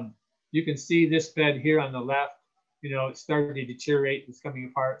 You can see this bed here on the left, you know, it's starting to deteriorate, it's coming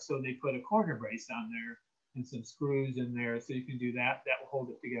apart. So they put a corner brace on there and some screws in there. So you can do that, that will hold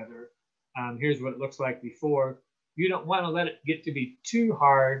it together. Here's what it looks like before. You don't want to let it get to be too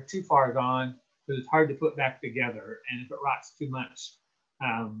hard, too far gone, because it's hard to put back together. And if it rots too much,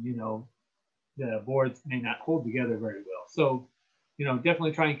 you know, the boards may not hold together very well. So, you know,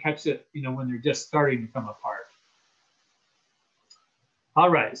 definitely try and catch it, you know, when they're just starting to come apart. All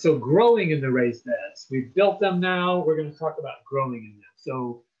right, so growing in the raised beds. We've built them now. We're going to talk about growing in them.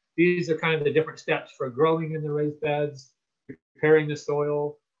 So these are kind of the different steps for growing in the raised beds: preparing the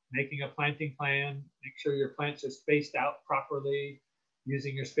soil, making a planting plan, make sure your plants are spaced out properly,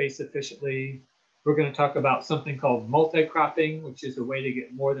 using your space efficiently. We're going to talk about something called multi-cropping, which is a way to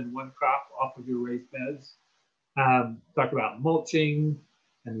get more than one crop off of your raised beds. Talk about mulching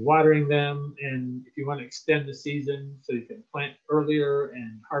and watering them, and if you want to extend the season so you can plant earlier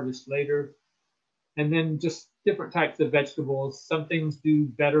and harvest later. And then just different types of vegetables. Some things do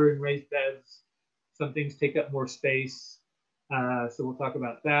better in raised beds. Some things take up more space. So we'll talk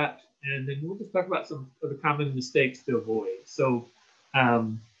about that. And then we'll just talk about some of the common mistakes to avoid. So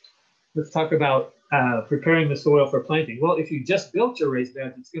let's talk about preparing the soil for planting. Well, if you just built your raised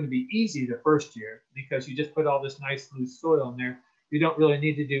beds, it's going to be easy the first year because you just put all this nice loose soil in there. You don't really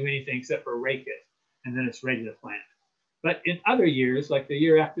need to do anything except for rake it, and then it's ready to plant. But in other years, like the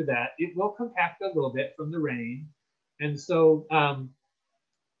year after that, it will compact a little bit from the rain. And so,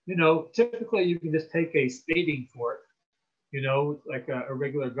 you know, typically you can just take a spading fork, you know, like a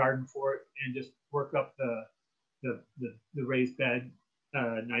regular garden fork, and just work up the raised bed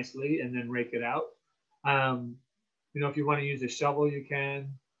nicely and then rake it out. You know, if you want to use a shovel, you can.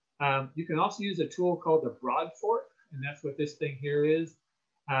 You can also use a tool called a broad fork, and that's what this thing here is.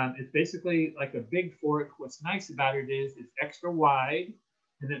 It's basically like a big fork. What's nice about it is it's extra wide,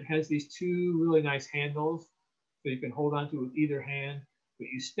 and it has these two really nice handles, so you can hold onto it with either hand, but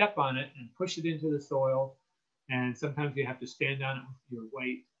you step on it and push it into the soil, and sometimes you have to stand on it with your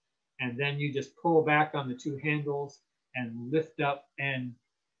weight, and then you just pull back on the two handles and lift up, and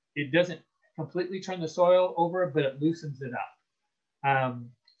it doesn't completely turn the soil over, but it loosens it up.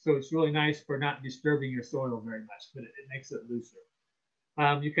 So it's really nice for not disturbing your soil very much, but it makes it looser.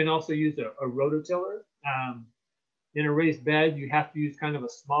 You can also use a rototiller. In a raised bed, you have to use kind of a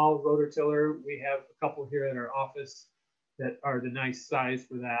small rototiller. We have a couple here in our office that are the nice size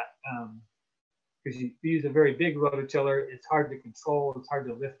for that. Because if you use a very big rototiller, it's hard to control. It's hard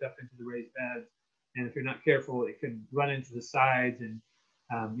to lift up into the raised bed. And if you're not careful, it can run into the sides and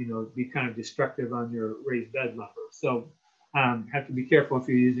you know, be kind of destructive on your raised bed lumber. So have to be careful if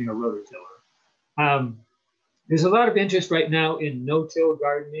you're using a rototiller. There's a lot of interest right now in no-till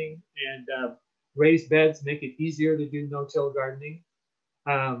gardening, and Raised beds make it easier to do no-till gardening.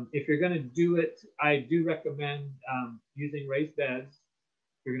 If you're going to do it, I do recommend using raised beds.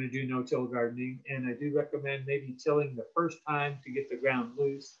 You're going to do no-till gardening, and I do recommend maybe tilling the first time to get the ground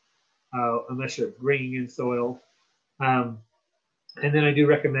loose, unless you're bringing in soil. And then I do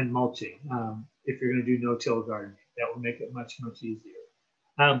recommend mulching if you're going to do no-till gardening. That will make it much, much easier.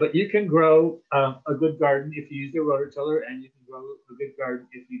 But you can grow a good garden if you use your rototiller, and you can grow a good garden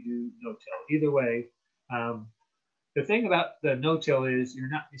if you do no-till. Either way, the thing about the no-till is you're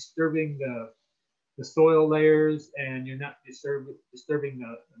not disturbing the soil layers, and you're not disturbing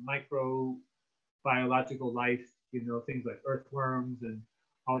the microbiological life, things like earthworms and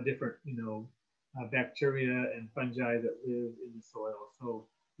all different, bacteria and fungi that live in the soil. So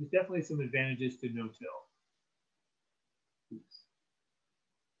there's definitely some advantages to no-till.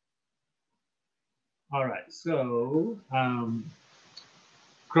 All right, so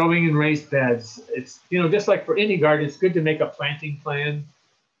growing in raised beds, it's, just like for any garden, it's good to make a planting plan.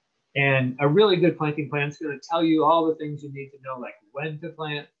 And a really good planting plan is going to tell you all the things you need to know, like when to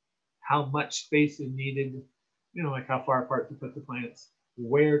plant, how much space is needed, like how far apart to put the plants,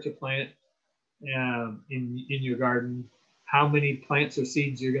 where to plant in your garden, how many plants or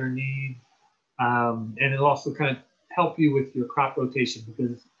seeds you're going to need. And it'll also kind of help you with your crop rotation, because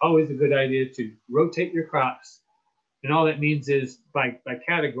it's always a good idea to rotate your crops. And all that means is by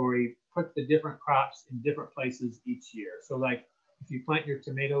category, put the different crops in different places each year. So like if you plant your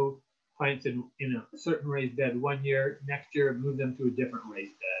tomato plants in a certain raised bed one year, next year move them to a different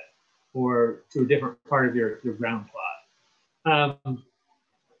raised bed or to a different part of your ground plot.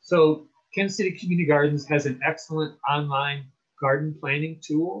 So Kansas City Community Gardens has an excellent online garden planning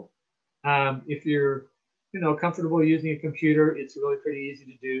tool. If you're comfortable using a computer, it's really pretty easy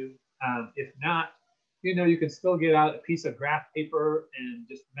to do. If not, you can still get out a piece of graph paper and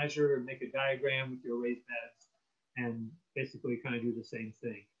just measure and make a diagram with your raised beds and basically kind of do the same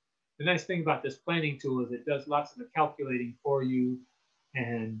thing. The nice thing about this planning tool is it does lots of the calculating for you,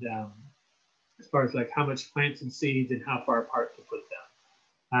 and as far as like how much plants and seeds and how far apart to put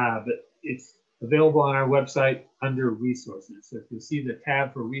them. But it's available on our website under resources. So if you see the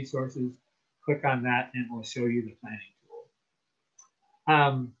tab for resources, click on that and it will show you the planning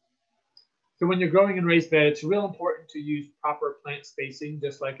tool. So when you're growing in raised bed, it's real important to use proper plant spacing,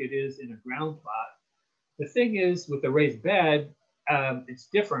 just like it is in a ground plot. The thing is, with a raised bed, it's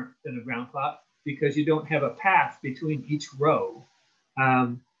different than a ground plot because you don't have a path between each row.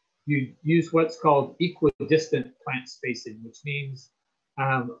 You use what's called equidistant plant spacing, which means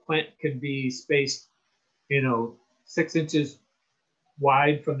a plant can be spaced, 6 inches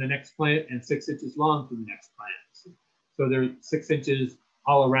wide from the next plant and 6 inches long from the next plant. So they're 6 inches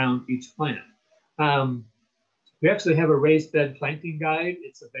all around each plant. We actually have a raised bed planting guide.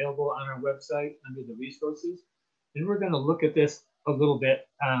 It's available on our website under the resources. And we're going to look at this a little bit.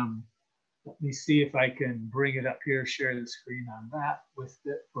 Let me see if I can bring it up here, share the screen on that with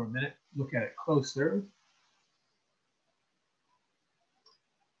it for a minute, look at it closer.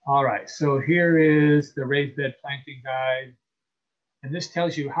 All right, so here is the raised bed planting guide. And this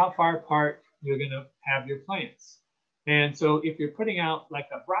tells you how far apart you're going to have your plants. And so if you're putting out like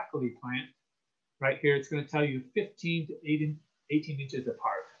a broccoli plant, right here, it's going to tell you 15 to 18 inches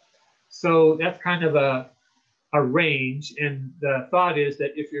apart. So that's kind of a range. And the thought is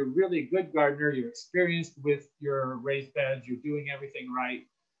that if you're a really good gardener, you're experienced with your raised beds, you're doing everything right,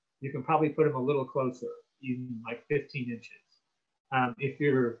 you can probably put them a little closer, even like 15 inches. If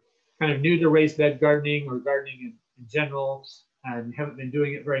you're kind of new to raised bed gardening or gardening in general, and you haven't been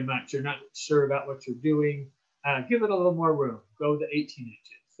doing it very much, you're not sure about what you're doing, give it a little more room. Go to 18 inches.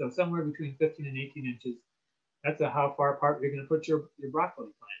 So somewhere between 15 and 18 inches, that's how far apart you're going to put your broccoli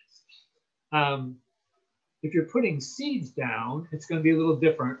plants. If you're putting seeds down, it's going to be a little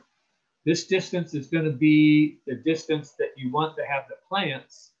different. This distance is going to be the distance that you want to have the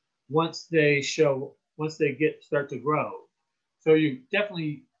plants once they start to grow. So you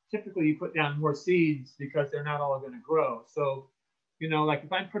typically you put down more seeds because they're not all going to grow. So, like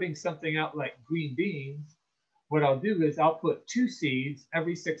if I'm putting something out like green beans, what I'll do is I'll put 2 seeds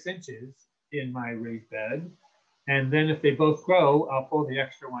every 6 inches in my raised bed. And then if they both grow, I'll pull the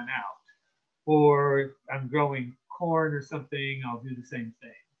extra one out. Or if I'm growing corn or something, I'll do the same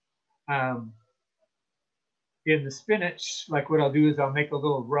thing. In the spinach, like what I'll do is I'll make a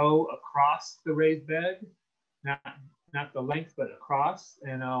little row across the raised bed, not the length, but across.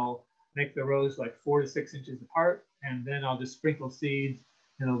 And I'll make the rows like 4 to 6 inches apart. And then I'll just sprinkle seeds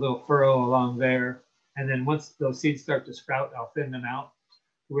in a little furrow along there. And then once those seeds start to sprout, I'll thin them out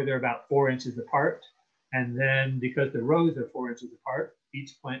to where they're about 4 inches apart. And then because the rows are 4 inches apart,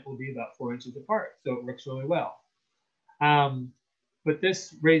 each plant will be about 4 inches apart. So it works really well. But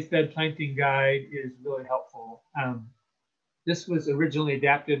this raised bed planting guide is really helpful. This was originally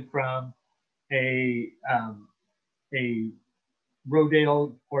adapted from a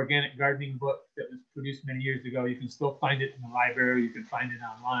Rodale organic gardening book that was produced many years ago. You can still find it in the library. You can find it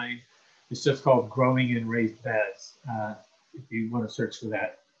online. It's just called Growing in Raised Beds, if you want to search for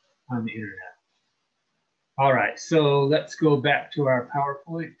that on the internet. All right, so let's go back to our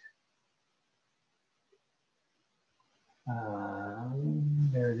PowerPoint.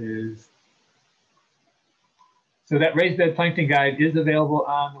 There it is. So that raised bed planting guide is available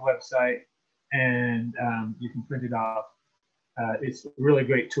on the website, and you can print it off. It's a really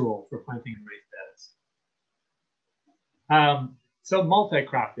great tool for planting in raised beds. So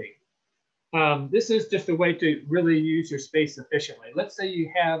multi-cropping. This is just a way to really use your space efficiently. Let's say you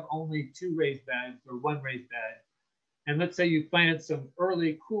have only 2 raised beds or 1 raised bed, and let's say you planted some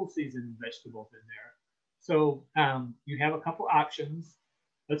early cool season vegetables in there. So you have a couple options.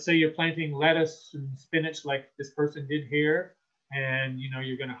 Let's say you're planting lettuce and spinach like this person did here, and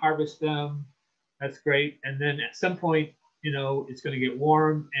you're going to harvest them. That's great. And then at some point, it's going to get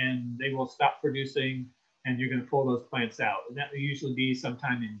warm and they will stop producing, and you're going to pull those plants out. And that will usually be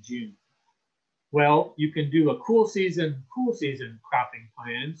sometime in June. Well, you can do a cool season cropping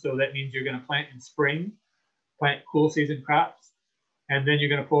plan. So that means you're going to plant in spring, plant cool season crops, and then you're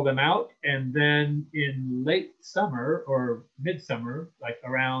going to pull them out. And then in late summer or midsummer, like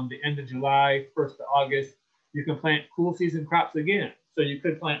around the end of July, 1st of August, you can plant cool season crops again. So you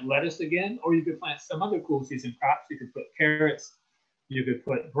could plant lettuce again, or you could plant some other cool season crops. You could put carrots, you could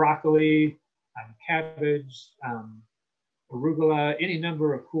put broccoli, cabbage, arugula, any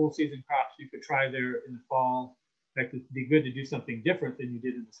number of cool season crops you could try there in the fall. In fact, it'd be good to do something different than you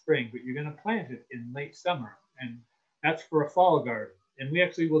did in the spring, but you're going to plant it in late summer, and that's for a fall garden. And we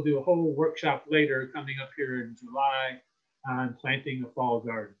actually will do a whole workshop later coming up here in July on planting a fall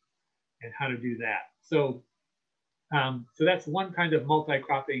garden and how to do that. So that's one kind of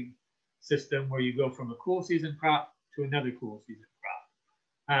multi-cropping system where you go from a cool season crop to another cool season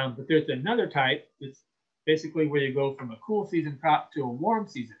crop. But there's another type that's basically where you go from a cool season crop to a warm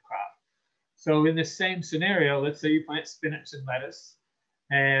season crop. So in this same scenario, let's say you plant spinach and lettuce,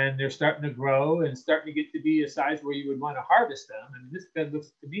 and they're starting to grow and starting to get to be a size where you would want to harvest them. And this bed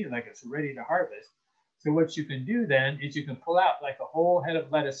looks to me like it's ready to harvest. So what you can do then is you can pull out like a whole head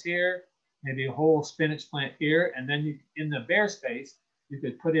of lettuce here, maybe a whole spinach plant here, and then in the bare space, you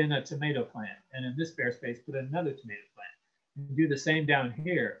could put in a tomato plant, and in this bare space, put in another tomato plant. You do the same down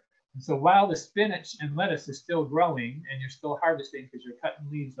here. And so while the spinach and lettuce is still growing and you're still harvesting because you're cutting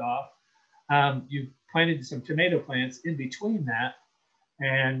leaves off, you've planted some tomato plants in between that.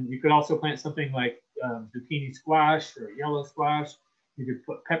 And you could also plant something like zucchini squash or yellow squash. You could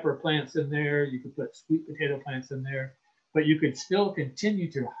put pepper plants in there. You could put sweet potato plants in there. But you could still continue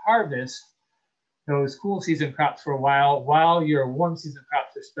to harvest those cool season crops for a while your warm season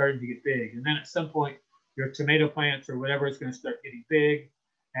crops are starting to get big. And then at some point, your tomato plants or whatever is going to start getting big.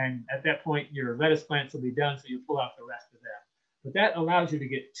 And at that point, your lettuce plants will be done, so you pull out the rest of them. But that allows you to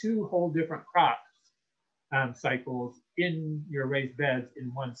get 2 whole different crops cycles in your raised beds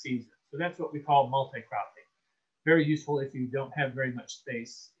in one season. So that's what we call multi-cropping. Very useful if you don't have very much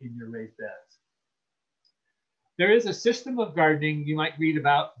space in your raised beds. There is a system of gardening you might read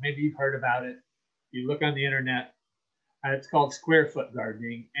about, maybe you've heard about it. You look on the internet, it's called square foot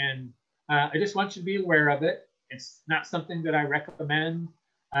gardening. And I just want you to be aware of it. It's not something that I recommend,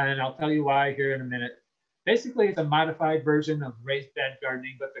 and I'll tell you why here in a minute. Basically, it's a modified version of raised bed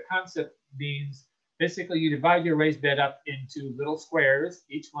gardening, but the concept means basically you divide your raised bed up into little squares.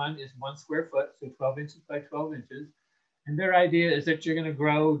 Each one is 1 square foot, so 12 inches by 12 inches. And their idea is that you're going to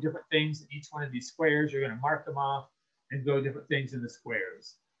grow different things in each one of these squares. You're going to mark them off and grow different things in the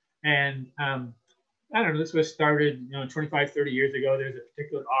squares. And I don't know, this was started 25, 30 years ago. There's a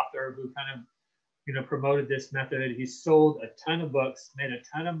particular author who kind of promoted this method. He sold a ton of books, made a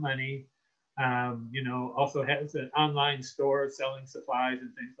ton of money, also has an online store selling supplies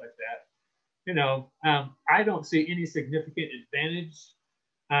and things like that. I don't see any significant advantage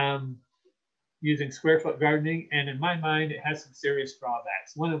using square foot gardening. And in my mind, it has some serious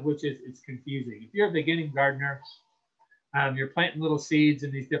drawbacks. One of which is it's confusing. If you're a beginning gardener, you're planting little seeds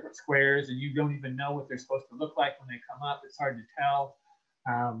in these different squares and you don't even know what they're supposed to look like when they come up. It's hard to tell.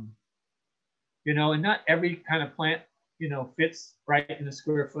 And not every kind of plant, fits right in a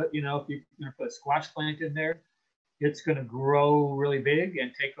square foot. If you're going to put a squash plant in there, it's going to grow really big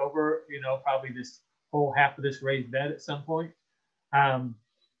and take over, probably this whole half of this raised bed at some point.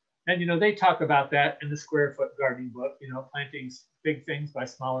 And, you know, they talk about that in the square foot gardening book, you know, planting big things by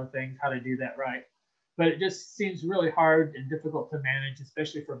smaller things, how to do that right. But it just seems really hard and difficult to manage,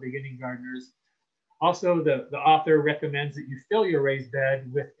 especially for beginning gardeners. Also, the author recommends that you fill your raised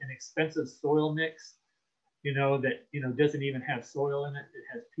bed with an expensive soil mix, you know, that, you know, doesn't even have soil in it. It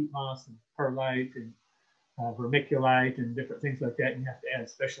has peat moss and perlite and vermiculite and different things like that. And you have to add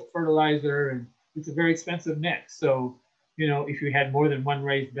special fertilizer, and it's a very expensive mix. So, you know, if you had more than one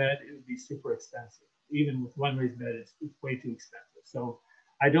raised bed, it would be super expensive. Even with one raised bed, it's way too expensive. So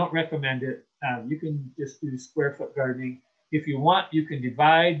I don't recommend it. You can just do square foot gardening. If you want, you can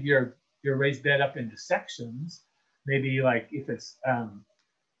divide your raised bed up into sections. Maybe like if it's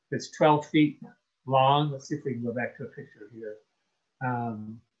 12 feet long. Let's see if we can go back to a picture here.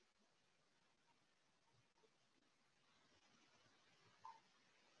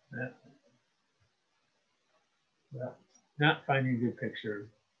 Well, not finding a good picture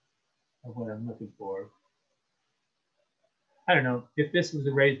of what I'm looking for. I don't know, if this was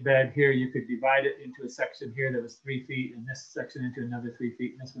a raised bed here, you could divide it into a section here that was 3 feet, and this section into another 3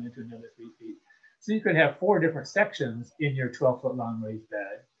 feet, and this one into another 3 feet. So you could have 4 different sections in your 12-foot long raised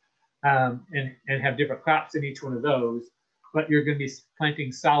bed, and have different crops in each one of those, but you're going to be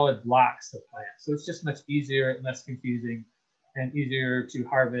planting solid blocks of plants. So it's just much easier and less confusing and easier to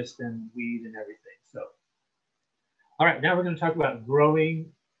harvest and weed and everything. So, all right, now we're going to talk about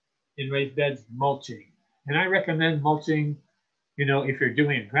growing in raised beds, mulching. And I recommend mulching, you know, if you're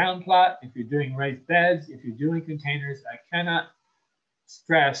doing a ground plot, if you're doing raised beds, if you're doing containers. I cannot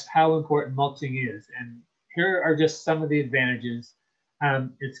stress how important mulching is. And here are just some of the advantages.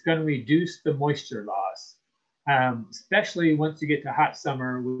 It's going to reduce the moisture loss, especially once you get to hot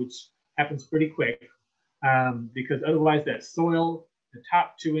summer, which happens pretty quick, because otherwise that soil, the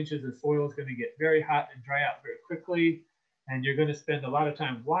top 2 inches of soil is going to get very hot and dry out very quickly. And you're going to spend a lot of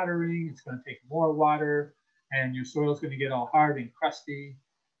time watering. It's going to take more water, and your soil is going to get all hard and crusty,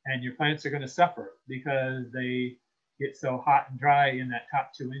 and your plants are going to suffer because they get so hot and dry in that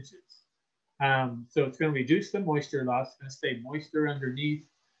top 2 inches. So it's going to reduce the moisture loss. It's going to stay moisture underneath.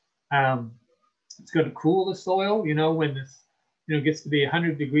 It's going to cool the soil. You know, when this, you know, gets to be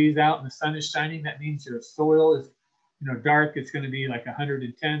 100 degrees out and the sun is shining, that means your soil is, you know, dark. It's going to be like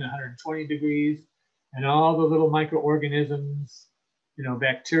 110, 120 degrees. And all the little microorganisms, you know,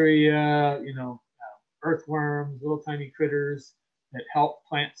 bacteria, you know, earthworms, little tiny critters that help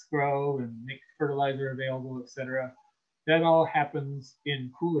plants grow and make fertilizer available, etc. That all happens in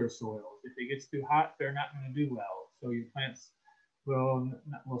cooler soils. If it gets too hot, they're not going to do well. So your plants will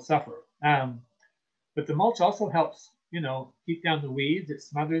suffer. But the mulch also helps, you know, keep down the weeds. It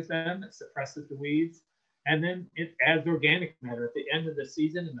smothers them, it suppresses the weeds, and then it adds organic matter. At the end of the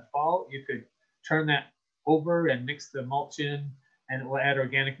season in the fall, you could turn that over and mix the mulch in, and it will add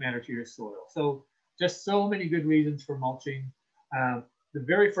organic matter to your soil. So just so many good reasons for mulching. The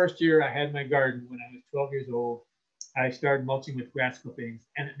very first year I had my garden, when I was 12 years old, I started mulching with grass clippings,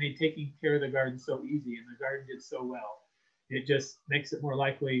 and it made taking care of the garden so easy, and the garden did so well. It just makes it more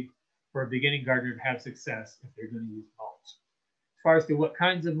likely for a beginning gardener to have success if they're going to use mulch. As far as to what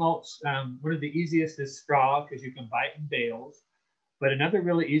kinds of mulch, one of the easiest is straw, because you can buy it in bales. But another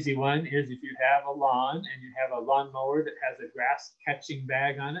really easy one is if you have a lawn and you have a lawnmower that has a grass catching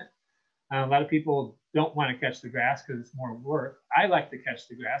bag on it. A lot of people don't want to catch the grass because it's more work. I like to catch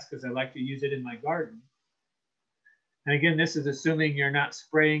the grass because I like to use it in my garden. And again, this is assuming you're not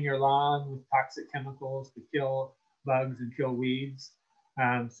spraying your lawn with toxic chemicals to kill bugs and kill weeds.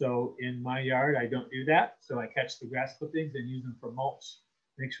 So in my yard, I don't do that. So I catch the grass clippings and use them for mulch.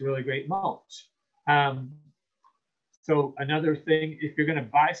 Makes really great mulch. So another thing, if you're going to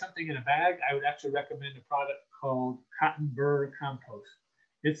buy something in a bag, I would actually recommend a product called cotton burr compost.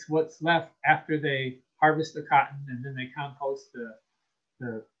 It's what's left after they harvest the cotton, and then they compost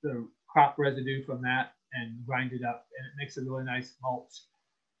the crop residue from that and grind it up, and it makes a really nice mulch,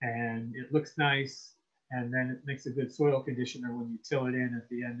 and it looks nice, and then it makes a good soil conditioner when you till it in at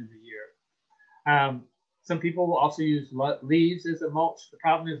the end of the year. Some people will also use leaves as a mulch. The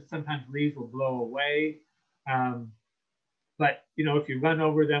problem is sometimes leaves will blow away. But, you know, if you run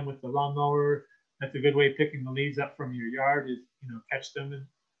over them with the lawnmower, that's a good way of picking the leaves up from your yard is, you know, catch them with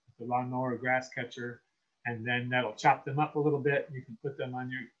the lawnmower or grass catcher, and then that'll chop them up a little bit. You can put them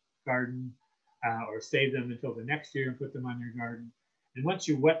on your garden or save them until the next year and put them on your garden. And once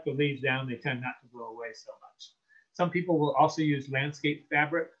you wet the leaves down, they tend not to blow away so much. Some people will also use landscape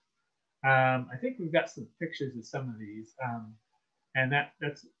fabric. I think we've got some pictures of some of these, and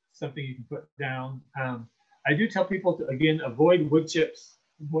that's something you can put down. I do tell people to, again, avoid wood chips,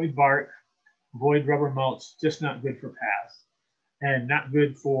 avoid bark, avoid rubber mulch, just not good for paths. and not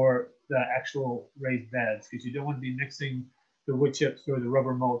good for the actual raised beds, because you don't want to be mixing the wood chips or the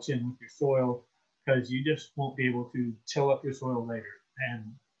rubber mulch in with your soil, because you just won't be able to till up your soil later.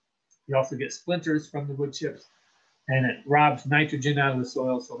 And you also get splinters from the wood chips, and it robs nitrogen out of the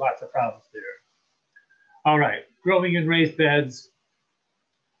soil, so lots of problems there. All right, growing in raised beds,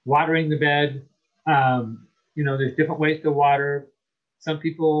 watering the bed. You know, there's different ways to water. Some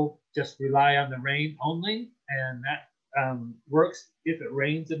people just rely on the rain only, and that works if it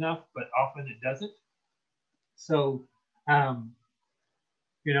rains enough, but often it doesn't. So,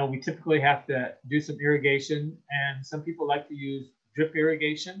 you know, we typically have to do some irrigation, and some people like to use drip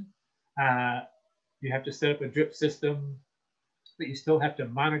irrigation. You have to set up a drip system, but you still have to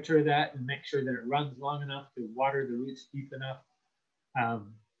monitor that and make sure that it runs long enough to water the roots deep enough.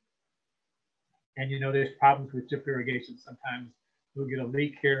 And you know, there's problems with drip irrigation. Sometimes you'll get a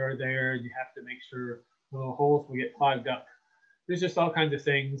leak here or there, and you have to make sure little holes will get clogged up. There's just all kinds of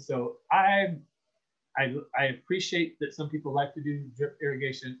things. So I appreciate that some people like to do drip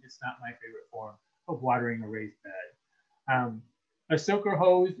irrigation. It's not my favorite form of watering a raised bed. A soaker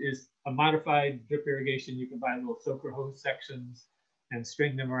hose is a modified drip irrigation. You can buy little soaker hose sections and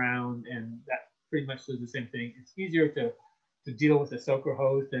string them around, and that pretty much does the same thing. It's easier to deal with a soaker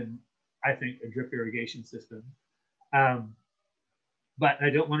hose than, I think, a drip irrigation system. But I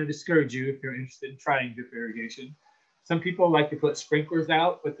don't want to discourage you if you're interested in trying drip irrigation. Some people like to put sprinklers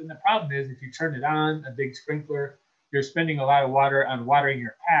out, but then the problem is if you turn it on, a big sprinkler, you're spending a lot of water on watering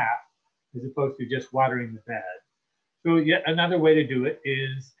your path as opposed to just watering the bed. So yet another way to do it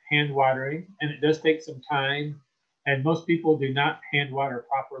is hand watering, and it does take some time, and most people do not hand water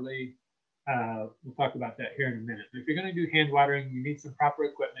properly. We'll talk about that here in a minute. But if you're going to do hand watering, you need some proper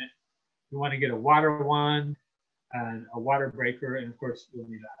equipment. You want to get a water wand and a water breaker, and of course you'll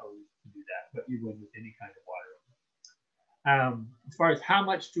need a hose to do that, but you would with any kind of water. As far as how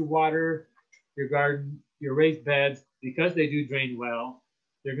much to water your garden, your raised beds, because they do drain well,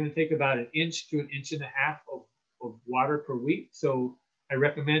 they're going to take about 1 inch to 1.5 inches of water per week. So I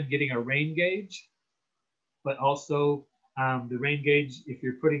recommend getting a rain gauge, but also the rain gauge, if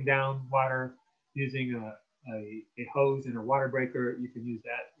you're putting down water using a hose and a water breaker, you can use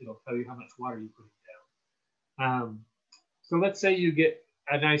that. It'll tell you how much water you're putting down. So let's say you get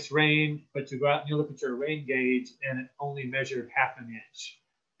a nice rain, but you go out and you look at your rain gauge and it only measured 0.5 inch,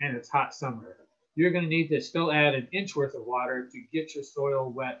 and it's hot summer. You're going to need to still add 1 inch worth of water to get your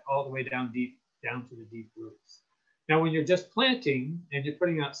soil wet all the way down deep, down to the deep roots. Now, when you're just planting and you're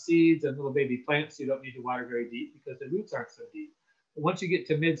putting out seeds and little baby plants, you don't need to water very deep because the roots aren't so deep. But once you get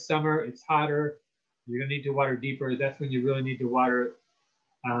to midsummer, it's hotter. You're going to need to water deeper. That's when you really need to water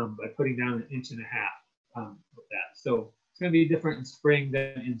by putting down 1.5 inches with that. So it's going to be different in spring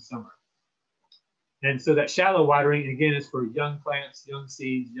than in summer. And so that shallow watering, again, is for young plants, young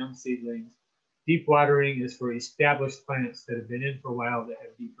seeds, young seedlings. Deep watering is for established plants that have been in for a while that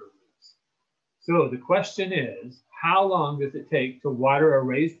have deeper roots. So the question is, how long does it take to water a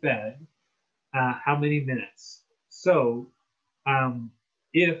raised bed? How many minutes? So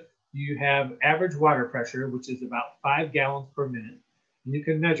if you have average water pressure, which is about 5 gallons per minute, and you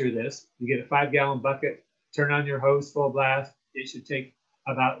can measure this. You get a 5-gallon bucket, turn on your hose full blast. It should take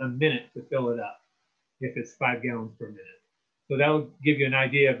about a minute to fill it up if it's 5 gallons per minute. So that'll give you an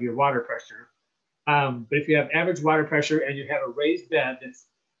idea of your water pressure. But if you have average water pressure and you have a raised bed that's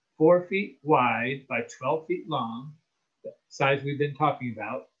 4 feet wide by 12 feet long, the size we've been talking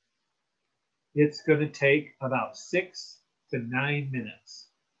about, it's going to take about 6 to 9 minutes.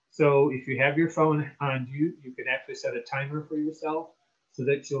 So if you have your phone on you, you can actually set a timer for yourself so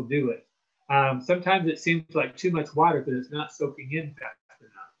that you'll do it. Sometimes it seems like too much water because it's not soaking in fast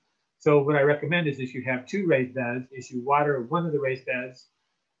enough. So what I recommend is if you have 2 raised beds, is you water one of the raised beds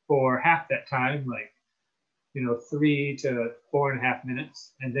for half that time, like 3 to 4.5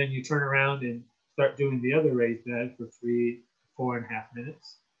 minutes, and then you turn around and start doing the other raised bed for 3 to 4.5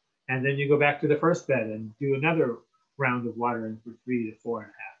 minutes, and then you go back to the first bed and do another round of watering for 3 to 4.5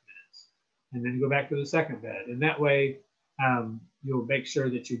 minutes, and then go back to the second bed, and that way you'll make sure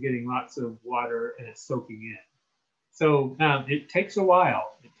that you're getting lots of water and it's soaking in. So it takes a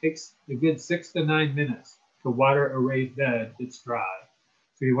while. It takes a good 6 to 9 minutes to water a raised bed that's dry.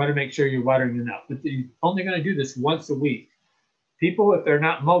 So you want to make sure you're watering enough. But you're only going to do this once a week. People, if they're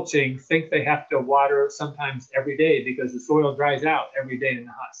not mulching, think they have to water sometimes every day because the soil dries out every day in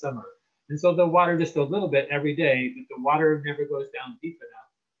the hot summer. And so they'll water just a little bit every day, but the water never goes down deep enough.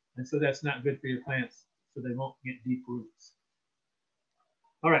 And so that's not good for your plants, so they won't get deep roots.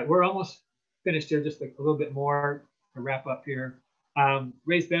 All right, we're almost finished here, just a little bit more to wrap up here.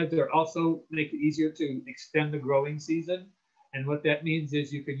 Raised beds are also make it easier to extend the growing season. And what that means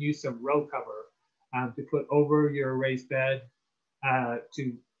is you can use some row cover to put over your raised bed so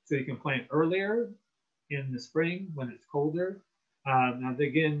you can plant earlier in the spring when it's colder. Now,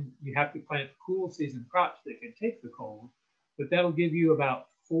 again, you have to plant cool season crops that can take the cold, but that'll give you about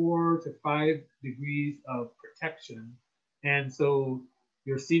 4 to 5 degrees of protection. And so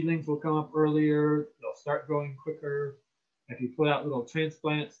your seedlings will come up earlier, they'll start growing quicker. If you put out little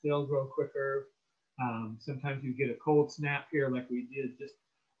transplants, they'll grow quicker. Sometimes you get a cold snap here like we did just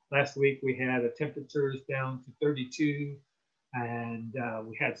last week. We had the temperatures down to 32 and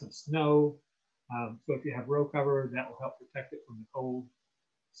we had some snow. So if you have row cover, that will help protect it from the cold.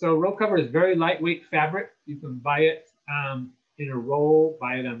 So row cover is very lightweight fabric. You can buy it in a roll,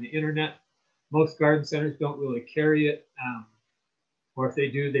 buy it on the internet. Most garden centers don't really carry it. Or if they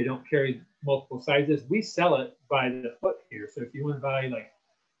do, they don't carry multiple sizes. We sell it by the foot here. So if you want to buy like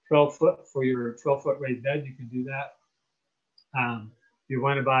 12 foot for your 12-foot raised bed, you can do that. If you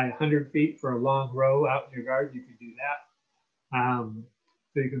want to buy 100 feet for a long row out in your garden, you can do that.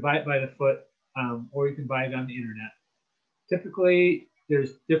 So you can buy it by the foot, or you can buy it on the internet. Typically,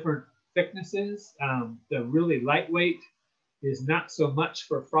 there's different thicknesses. The really lightweight is not so much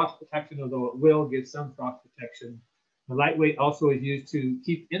for frost protection, although it will give some frost protection. The lightweight also is used to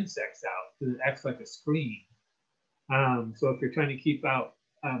keep insects out because it acts like a screen. So if you're trying to keep out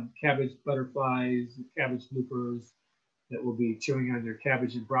cabbage butterflies, cabbage loopers that will be chewing on your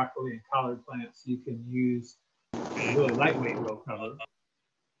cabbage and broccoli and collard plants, you can use a really lightweight row cover.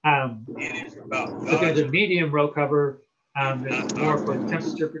 But there's a medium row cover that's more for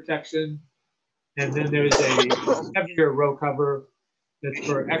temperature protection. And then there's a heavier row cover that's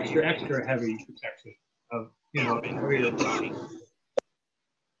for extra heavy protection of, heavier crops.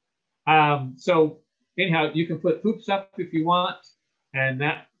 So anyhow, you can put hoops up if you want, and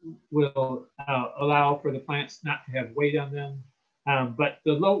that will allow for the plants not to have weight on them. But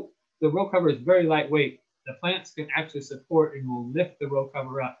the row cover is very lightweight. The plants can actually support and will lift the row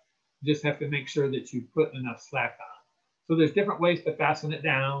cover up. You just have to make sure that you put enough slack on. So there's different ways to fasten it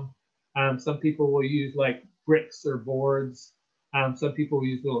down. Some people will use like bricks or boards. Some people will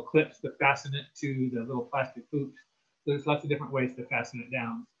use little clips to fasten it to the little plastic hoops. There's lots of different ways to fasten it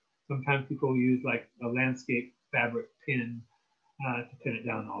down. Sometimes people will use like a landscape fabric pin to pin it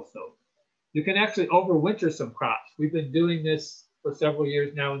down also. You can actually overwinter some crops. We've been doing this for several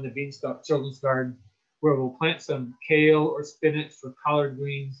years now in the Beanstalk Children's Garden, where we'll plant some kale or spinach or collard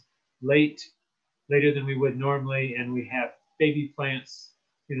greens later than we would normally, and we have baby plants,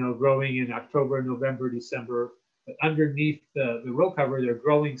 growing in October, November, December. But underneath the row cover, they're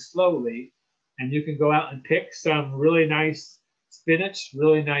growing slowly, and you can go out and pick some really nice spinach,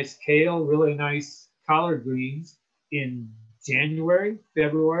 really nice kale, really nice collard greens in January,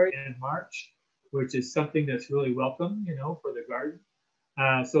 February, and March, which is something that's really welcome, for the garden.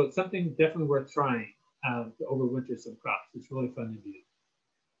 So it's something definitely worth trying to overwinter some crops. It's really fun to do.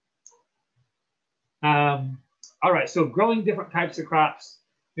 All right, so growing different types of crops,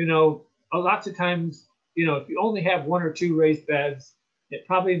 lots of times, if you only have 1 or 2 raised beds, it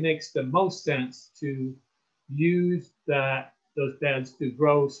probably makes the most sense to use those beds to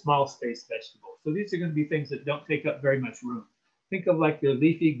grow small space vegetables. So these are going to be things that don't take up very much room. Think of like your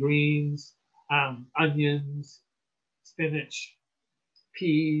leafy greens, onions, spinach,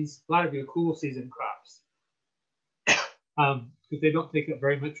 peas, a lot of your cool season crops, because they don't take up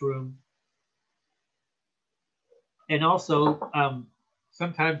very much room. And also,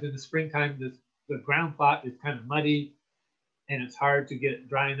 sometimes in the springtime, the ground plot is kind of muddy and it's hard to get it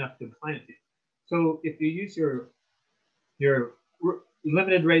dry enough to plant it. So if you use your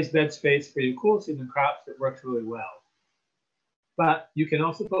limited raised bed space for your cool season crops, it works really well. But you can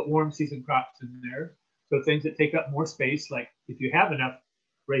also put warm season crops in there. So things that take up more space, like if you have enough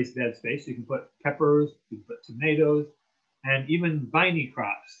raised bed space, you can put peppers, you can put tomatoes, and even viney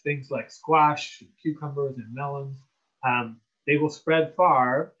crops, things like squash, cucumbers, and melons. They will spread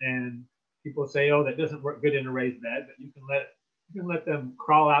far, and people say, "Oh, that doesn't work good in a raised bed," but you can let them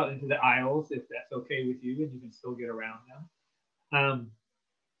crawl out into the aisles if that's okay with you, and you can still get around them.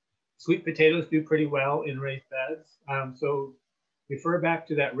 Sweet potatoes do pretty well in raised beds. So refer back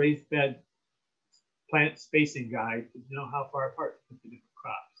to that raised bed plant spacing guide to know how far apart to put the different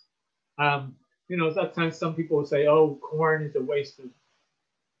crops. Sometimes some people will say, "Oh, corn is a waste of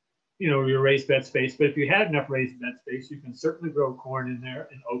your raised bed space." But if you had enough raised bed space, you can certainly grow corn in there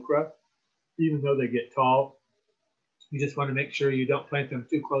and okra, even though they get tall. You just want to make sure you don't plant them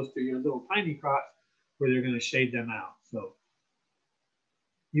too close to your little tiny crops where they're going to shade them out. So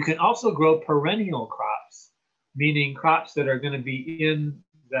you can also grow perennial crops, meaning crops that are going to be in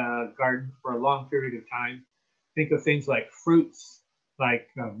the garden for a long period of time. think of things like fruits, like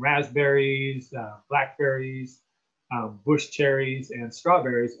raspberries, blackberries, bush cherries, and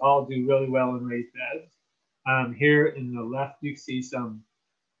strawberries all do really well in raised beds. Here in the left, you see some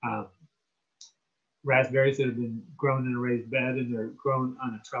raspberries that have been grown in a raised bed, and they're grown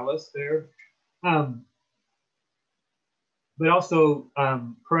on a trellis there. But also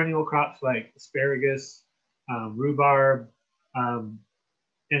perennial crops like asparagus, rhubarb, and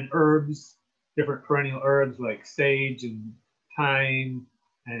herbs, different perennial herbs like sage and thyme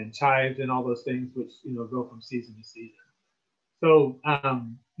and chives and all those things, which go from season to season. So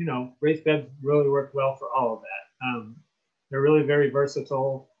raised beds really work well for all of that. They're really very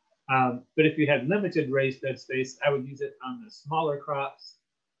versatile. But if you had limited raised bed space, I would use it on the smaller crops,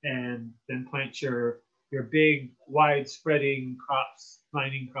 and then plant your big, wide spreading crops,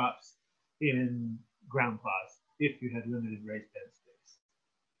 lining crops in ground cloths if you had limited raised bed space.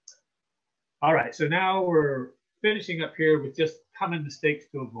 All right, so now we're finishing up here with just common mistakes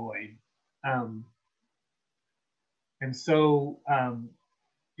to avoid. And so,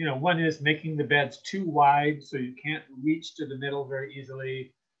 one is making the beds too wide so you can't reach to the middle very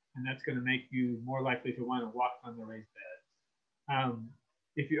easily, and that's going to make you more likely to want to walk on the raised bed.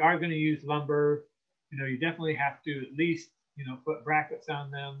 If you are going to use lumber, you definitely have to at least, put brackets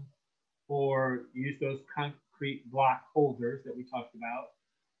on them, or use those concrete block holders that we talked about,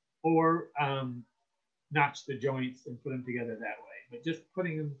 or notch the joints and put them together that way. But just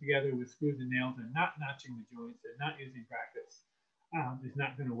putting them together with screws and nails and not notching the joints and not using brackets is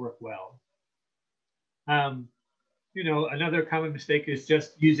not going to work well. Another common mistake is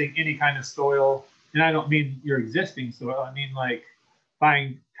just using any kind of soil. And I don't mean your existing soil. I mean like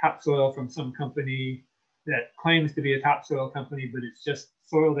buying topsoil from some company that claims to be a topsoil company, but it's just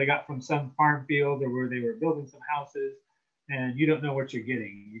soil they got from some farm field or where they were building some houses, and you don't know what you're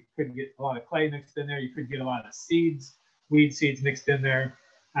getting. You could get a lot of clay mixed in there. You could get a lot of seeds, weed seeds mixed in there.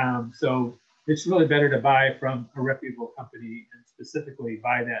 So it's really better to buy from a reputable company and specifically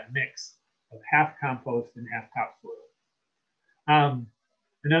buy that mix of half compost and half topsoil.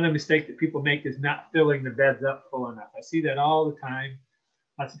 Another mistake that people make is not filling the beds up full enough. I see that all the time.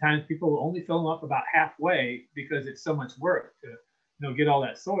 Lots of times people will only fill them up about halfway because it's so much work to get all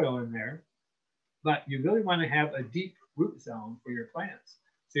that soil in there. But you really want to have a deep root zone for your plants.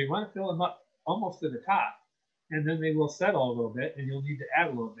 So you want to fill them up almost to the top, and then they will settle a little bit, and you'll need to add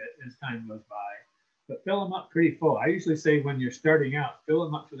a little bit as time goes by. But fill them up pretty full. I usually say when you're starting out, fill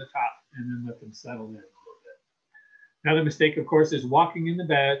them up to the top and then let them settle in a little bit. Another mistake, of course, is walking in the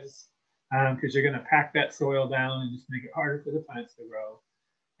beds because you're going to pack that soil down and just make it harder for the plants to grow.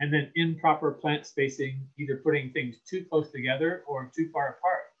 And then improper plant spacing, either putting things too close together or too far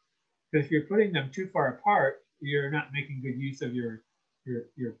apart. Because if you're putting them too far apart, you're not making good use of your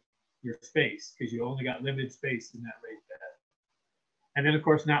space because you only got limited space in that raised bed. And then, of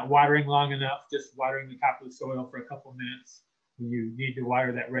course, not watering long enough, just watering the top of the soil for a couple minutes. You need to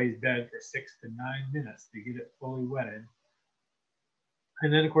water that raised bed for 6 to 9 minutes to get it fully wetted.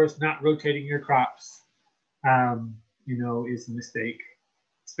 And then, of course, not rotating your crops, is a mistake.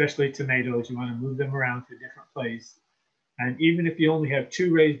 Especially tomatoes, you want to move them around to a different place. And even if you only have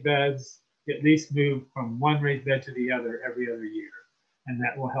 2 raised beds, at least move from one raised bed to the other every other year. And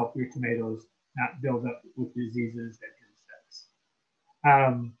that will help your tomatoes not build up with diseases and insects.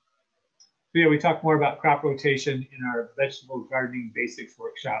 So yeah, we talk more about crop rotation in our vegetable gardening basics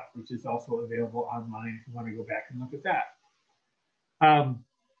workshop, which is also available online if you want to go back and look at that.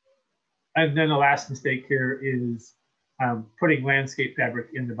 And then the last mistake here is putting landscape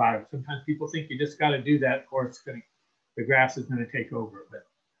fabric in the bottom. Sometimes people think you just got to do that, or the grass is going to take over. But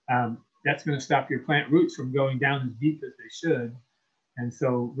that's going to stop your plant roots from going down as deep as they should. And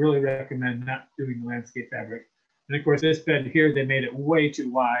so really recommend not doing the landscape fabric. And of course, this bed here, they made it way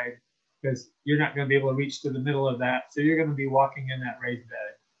too wide because you're not going to be able to reach to the middle of that. So you're going to be walking in that raised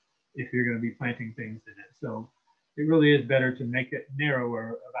bed if you're going to be planting things in it. So it really is better to make it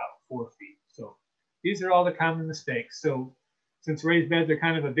narrower, about 4 feet. So these are all the common mistakes. So since raised beds are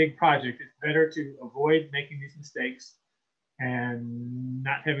kind of a big project, it's better to avoid making these mistakes and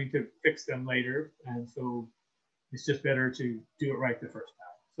not having to fix them later. And so it's just better to do it right the first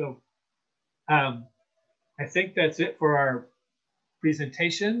time. So I think that's it for our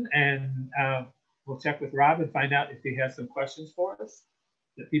presentation. And we'll check with Rob and find out if he has some questions for us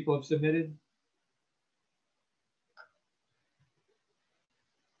that people have submitted.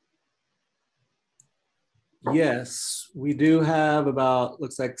 Yes, we do have about,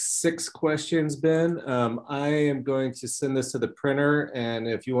 looks like 6 questions, Ben. I am going to send this to the printer, and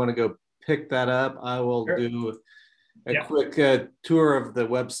if you want to go pick that up, I will do a quick tour of the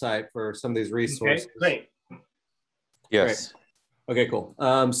website for some of these resources. Okay, great. Yes. Great. Okay, cool.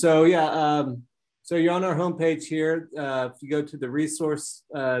 So yeah, so you're on our homepage here. If you go to the resource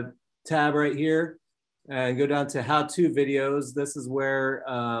tab right here and go down to how-to videos, this is where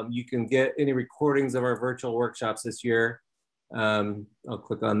you can get any recordings of our virtual workshops this year. I'll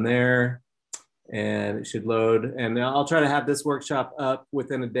click on there and it should load. And I'll try to have this workshop up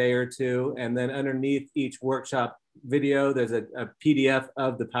within a day or two. And then underneath each workshop video, there's a PDF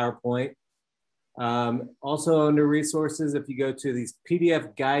of the PowerPoint. Also under resources, if you go to these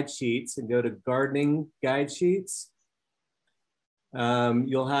PDF guide sheets and go to gardening guide sheets,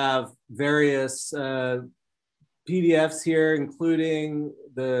 you'll have various PDFs here, including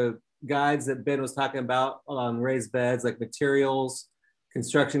the guides that Ben was talking about on raised beds, like materials,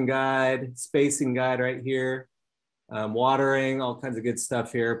 construction guide, spacing guide right here, watering, all kinds of good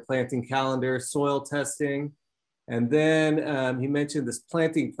stuff here, planting calendar, soil testing. And then he mentioned this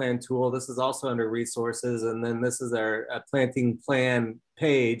planting plan tool. This is also under resources. And then this is our planting plan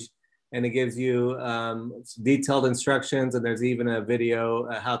page. And it gives you detailed instructions. And there's even a video,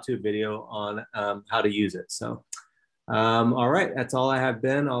 a how-to video on how to use it. So, all right, that's all I have,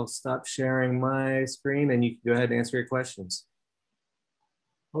 Ben. I'll stop sharing my screen and you can go ahead and answer your questions.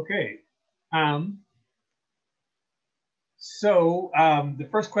 Okay. The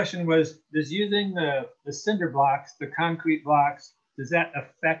first question was, does using the cinder blocks, the concrete blocks, does that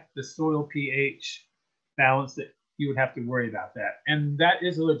affect the soil pH balance that you would have to worry about that? And that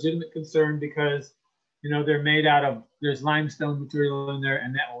is a legitimate concern because, you know, they're made out of, there's limestone material in there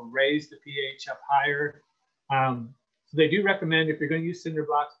and that will raise the pH up higher. So they do recommend if you're going to use cinder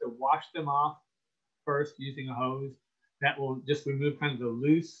blocks to wash them off first using a hose. That will just remove kind of the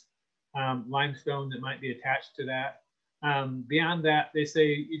loose limestone that might be attached to that. Beyond that, they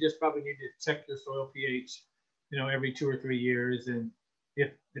say you just probably need to check your soil pH, you know, every 2 or 3 years. And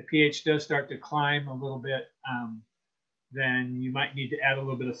if the pH does start to climb a little bit, then you might need to add a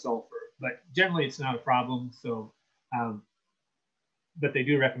little bit of sulfur. But generally, it's not a problem. So, but they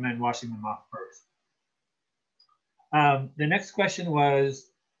do recommend washing them off first. The next question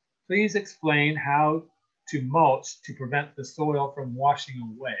was, please explain how to mulch to prevent the soil from washing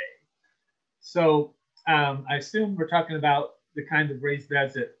away. So I assume we're talking about the kind of raised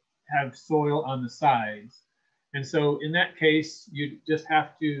beds that have soil on the sides. And so in that case, you just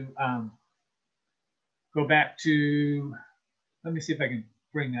have to go back to, let me see if I can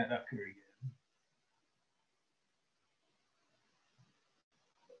bring that up here again.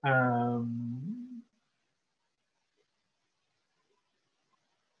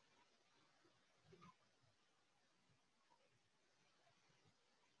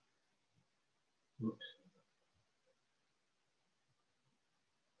 Oops.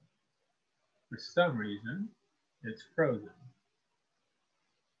 For some reason, it's frozen.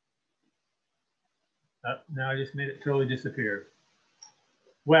 Now I just made it totally disappear.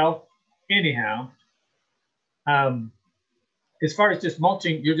 Well, anyhow, as far as just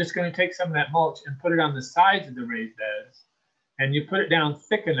mulching, you're just going to take some of that mulch and put it on the sides of the raised beds, and you put it down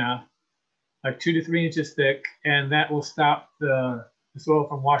thick enough, like 2 to 3 inches thick, and that will stop the soil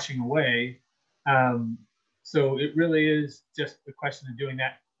from washing away. So it really is just the question of doing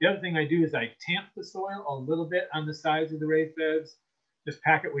that. The other thing I do is I tamp the soil a little bit on the sides of the raised beds. Just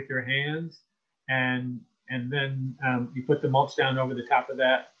pack it with your hands, and then you put the mulch down over the top of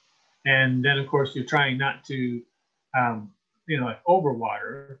that. And then, of course, you're trying not to, you know, like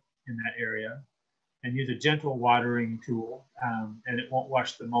overwater in that area, and use a gentle watering tool, and it won't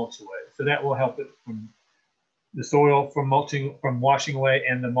wash the mulch away. So that will help it from the soil from washing away,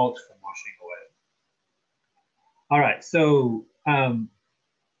 and the mulch from washing away. All right, so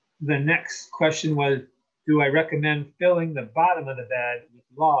the next question was, do I recommend filling the bottom of the bed with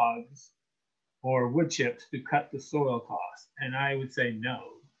logs or wood chips to cut the soil cost? And I would say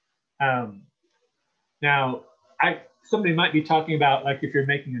no. Now, somebody might be talking about, like, if you're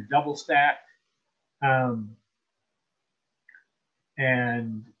making a double stack, you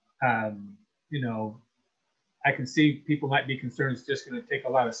know, I can see people might be concerned it's just going to take a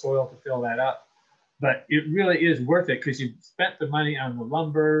lot of soil to fill that up. But it really is worth it because you've spent the money on the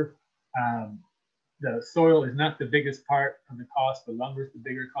lumber. The soil is not the biggest part of the cost. The lumber is the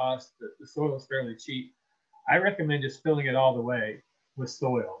bigger cost. The soil is fairly cheap. I recommend just filling it all the way with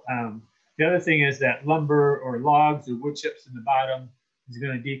soil. The other thing is that lumber or logs or wood chips in the bottom is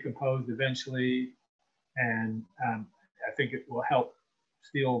going to decompose eventually. And I think it will help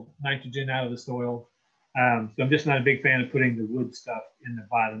steal nitrogen out of the soil. So I'm just not a big fan of putting the wood stuff in the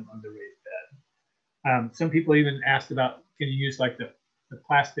bottom of the raised bed. Some people even asked about, can you use like the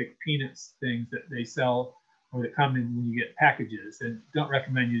plastic peanuts things that they sell or that come in when you get packages, and don't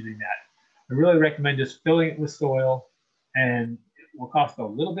recommend using that. I really recommend just filling it with soil and it will cost a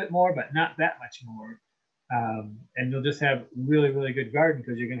little bit more, but not that much more. And you'll just have really, really good garden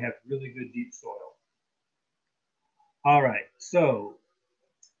because you're going to have really good deep soil. All right, so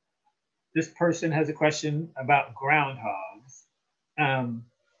this person has a question about groundhogs.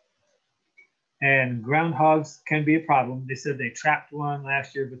 And groundhogs can be a problem. They said they trapped one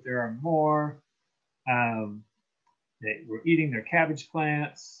last year, but there are more. They were eating their cabbage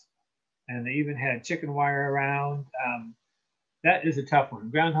plants, and they even had chicken wire around. That is a tough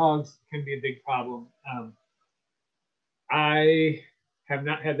one. Groundhogs can be a big problem. I have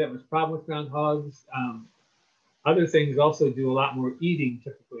not had that much problem with groundhogs. Other things also do a lot more eating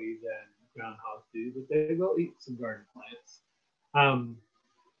typically than groundhogs do, but they will eat some garden plants.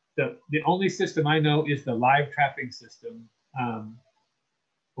 The only system I know is the live trapping system,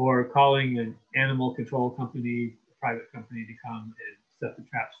 or calling an animal control company, a private company, to come and set the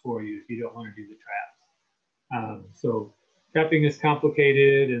traps for you if you don't want to do the traps. So trapping is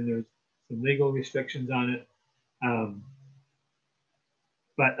complicated, and there's some legal restrictions on it.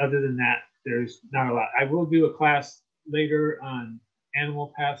 But other than that, there's not a lot. I will do a class later on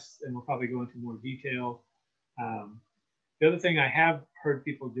animal pests, and we'll probably go into more detail. The other thing I have heard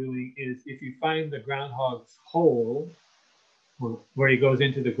people doing is if you find the groundhog's hole where he goes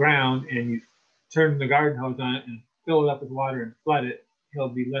into the ground and you turn the garden hose on it and fill it up with water and flood it, he'll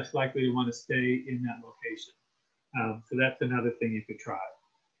be less likely to want to stay in that location. So that's another thing you could try.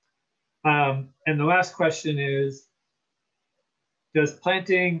 And the last question is, does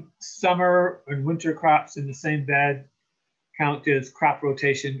planting summer and winter crops in the same bed count as crop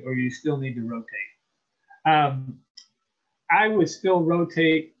rotation, or you still need to rotate? I would still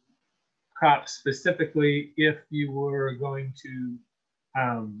rotate crops specifically if you were going to,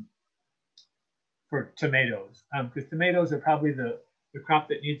 for tomatoes, because tomatoes are probably the crop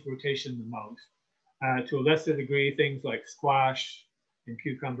that needs rotation the most. To a lesser degree, things like squash and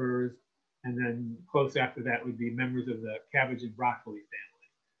cucumbers, and then close after that would be members of the cabbage and broccoli family.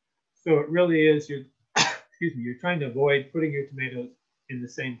 So it really is, excuse me, you're trying to avoid putting your tomatoes in the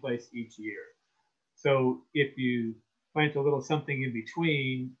same place each year. So if you plant a little something in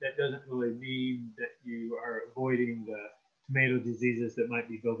between, that doesn't really mean that you are avoiding the tomato diseases that might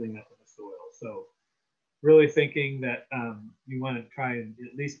be building up in the soil. So really thinking that you want to try and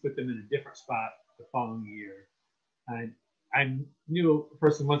at least put them in a different spot the following year. I knew a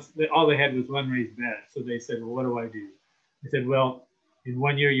person once that all they had was one raised bed. So they said, well, what do I do? I said, well, in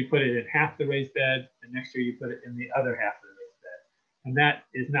one year you put it in half the raised bed, and next year you put it in the other half of the raised bed. And that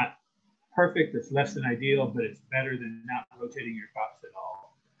is not perfect, it's less than ideal, but it's better than not rotating your crops at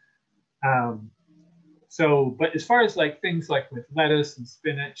all. But as far as like things like with lettuce and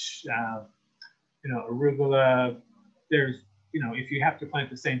spinach, arugula, there's, if you have to plant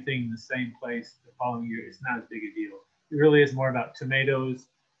the same thing in the same place the following year, it's not as big a deal. It really is more about tomatoes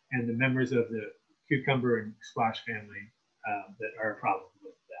and the members of the cucumber and squash family that are a problem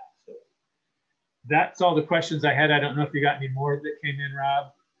with that. So that's all the questions I had. I don't know if you got any more that came in,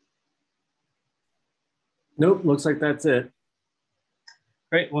 Rob. Nope, looks like that's it.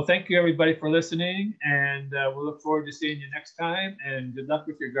 Great. Well, thank you everybody for listening, and we'll look forward to seeing you next time, and good luck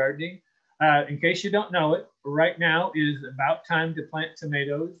with your gardening. In case you don't know it, right now is about time to plant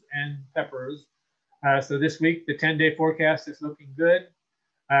tomatoes and peppers. So this week, the 10-day forecast is looking good.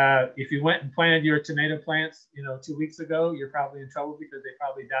 If you went and planted your tomato plants, 2 weeks ago, you're probably in trouble because they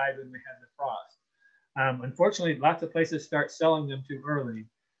probably died when we had the frost. Unfortunately, lots of places start selling them too early.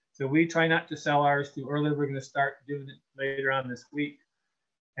 So we try not to sell ours too early. We're going to start doing it later on this week.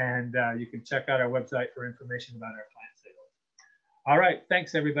 And you can check out our website for information about our plant sales. All right.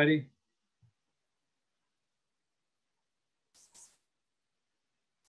 Thanks, everybody.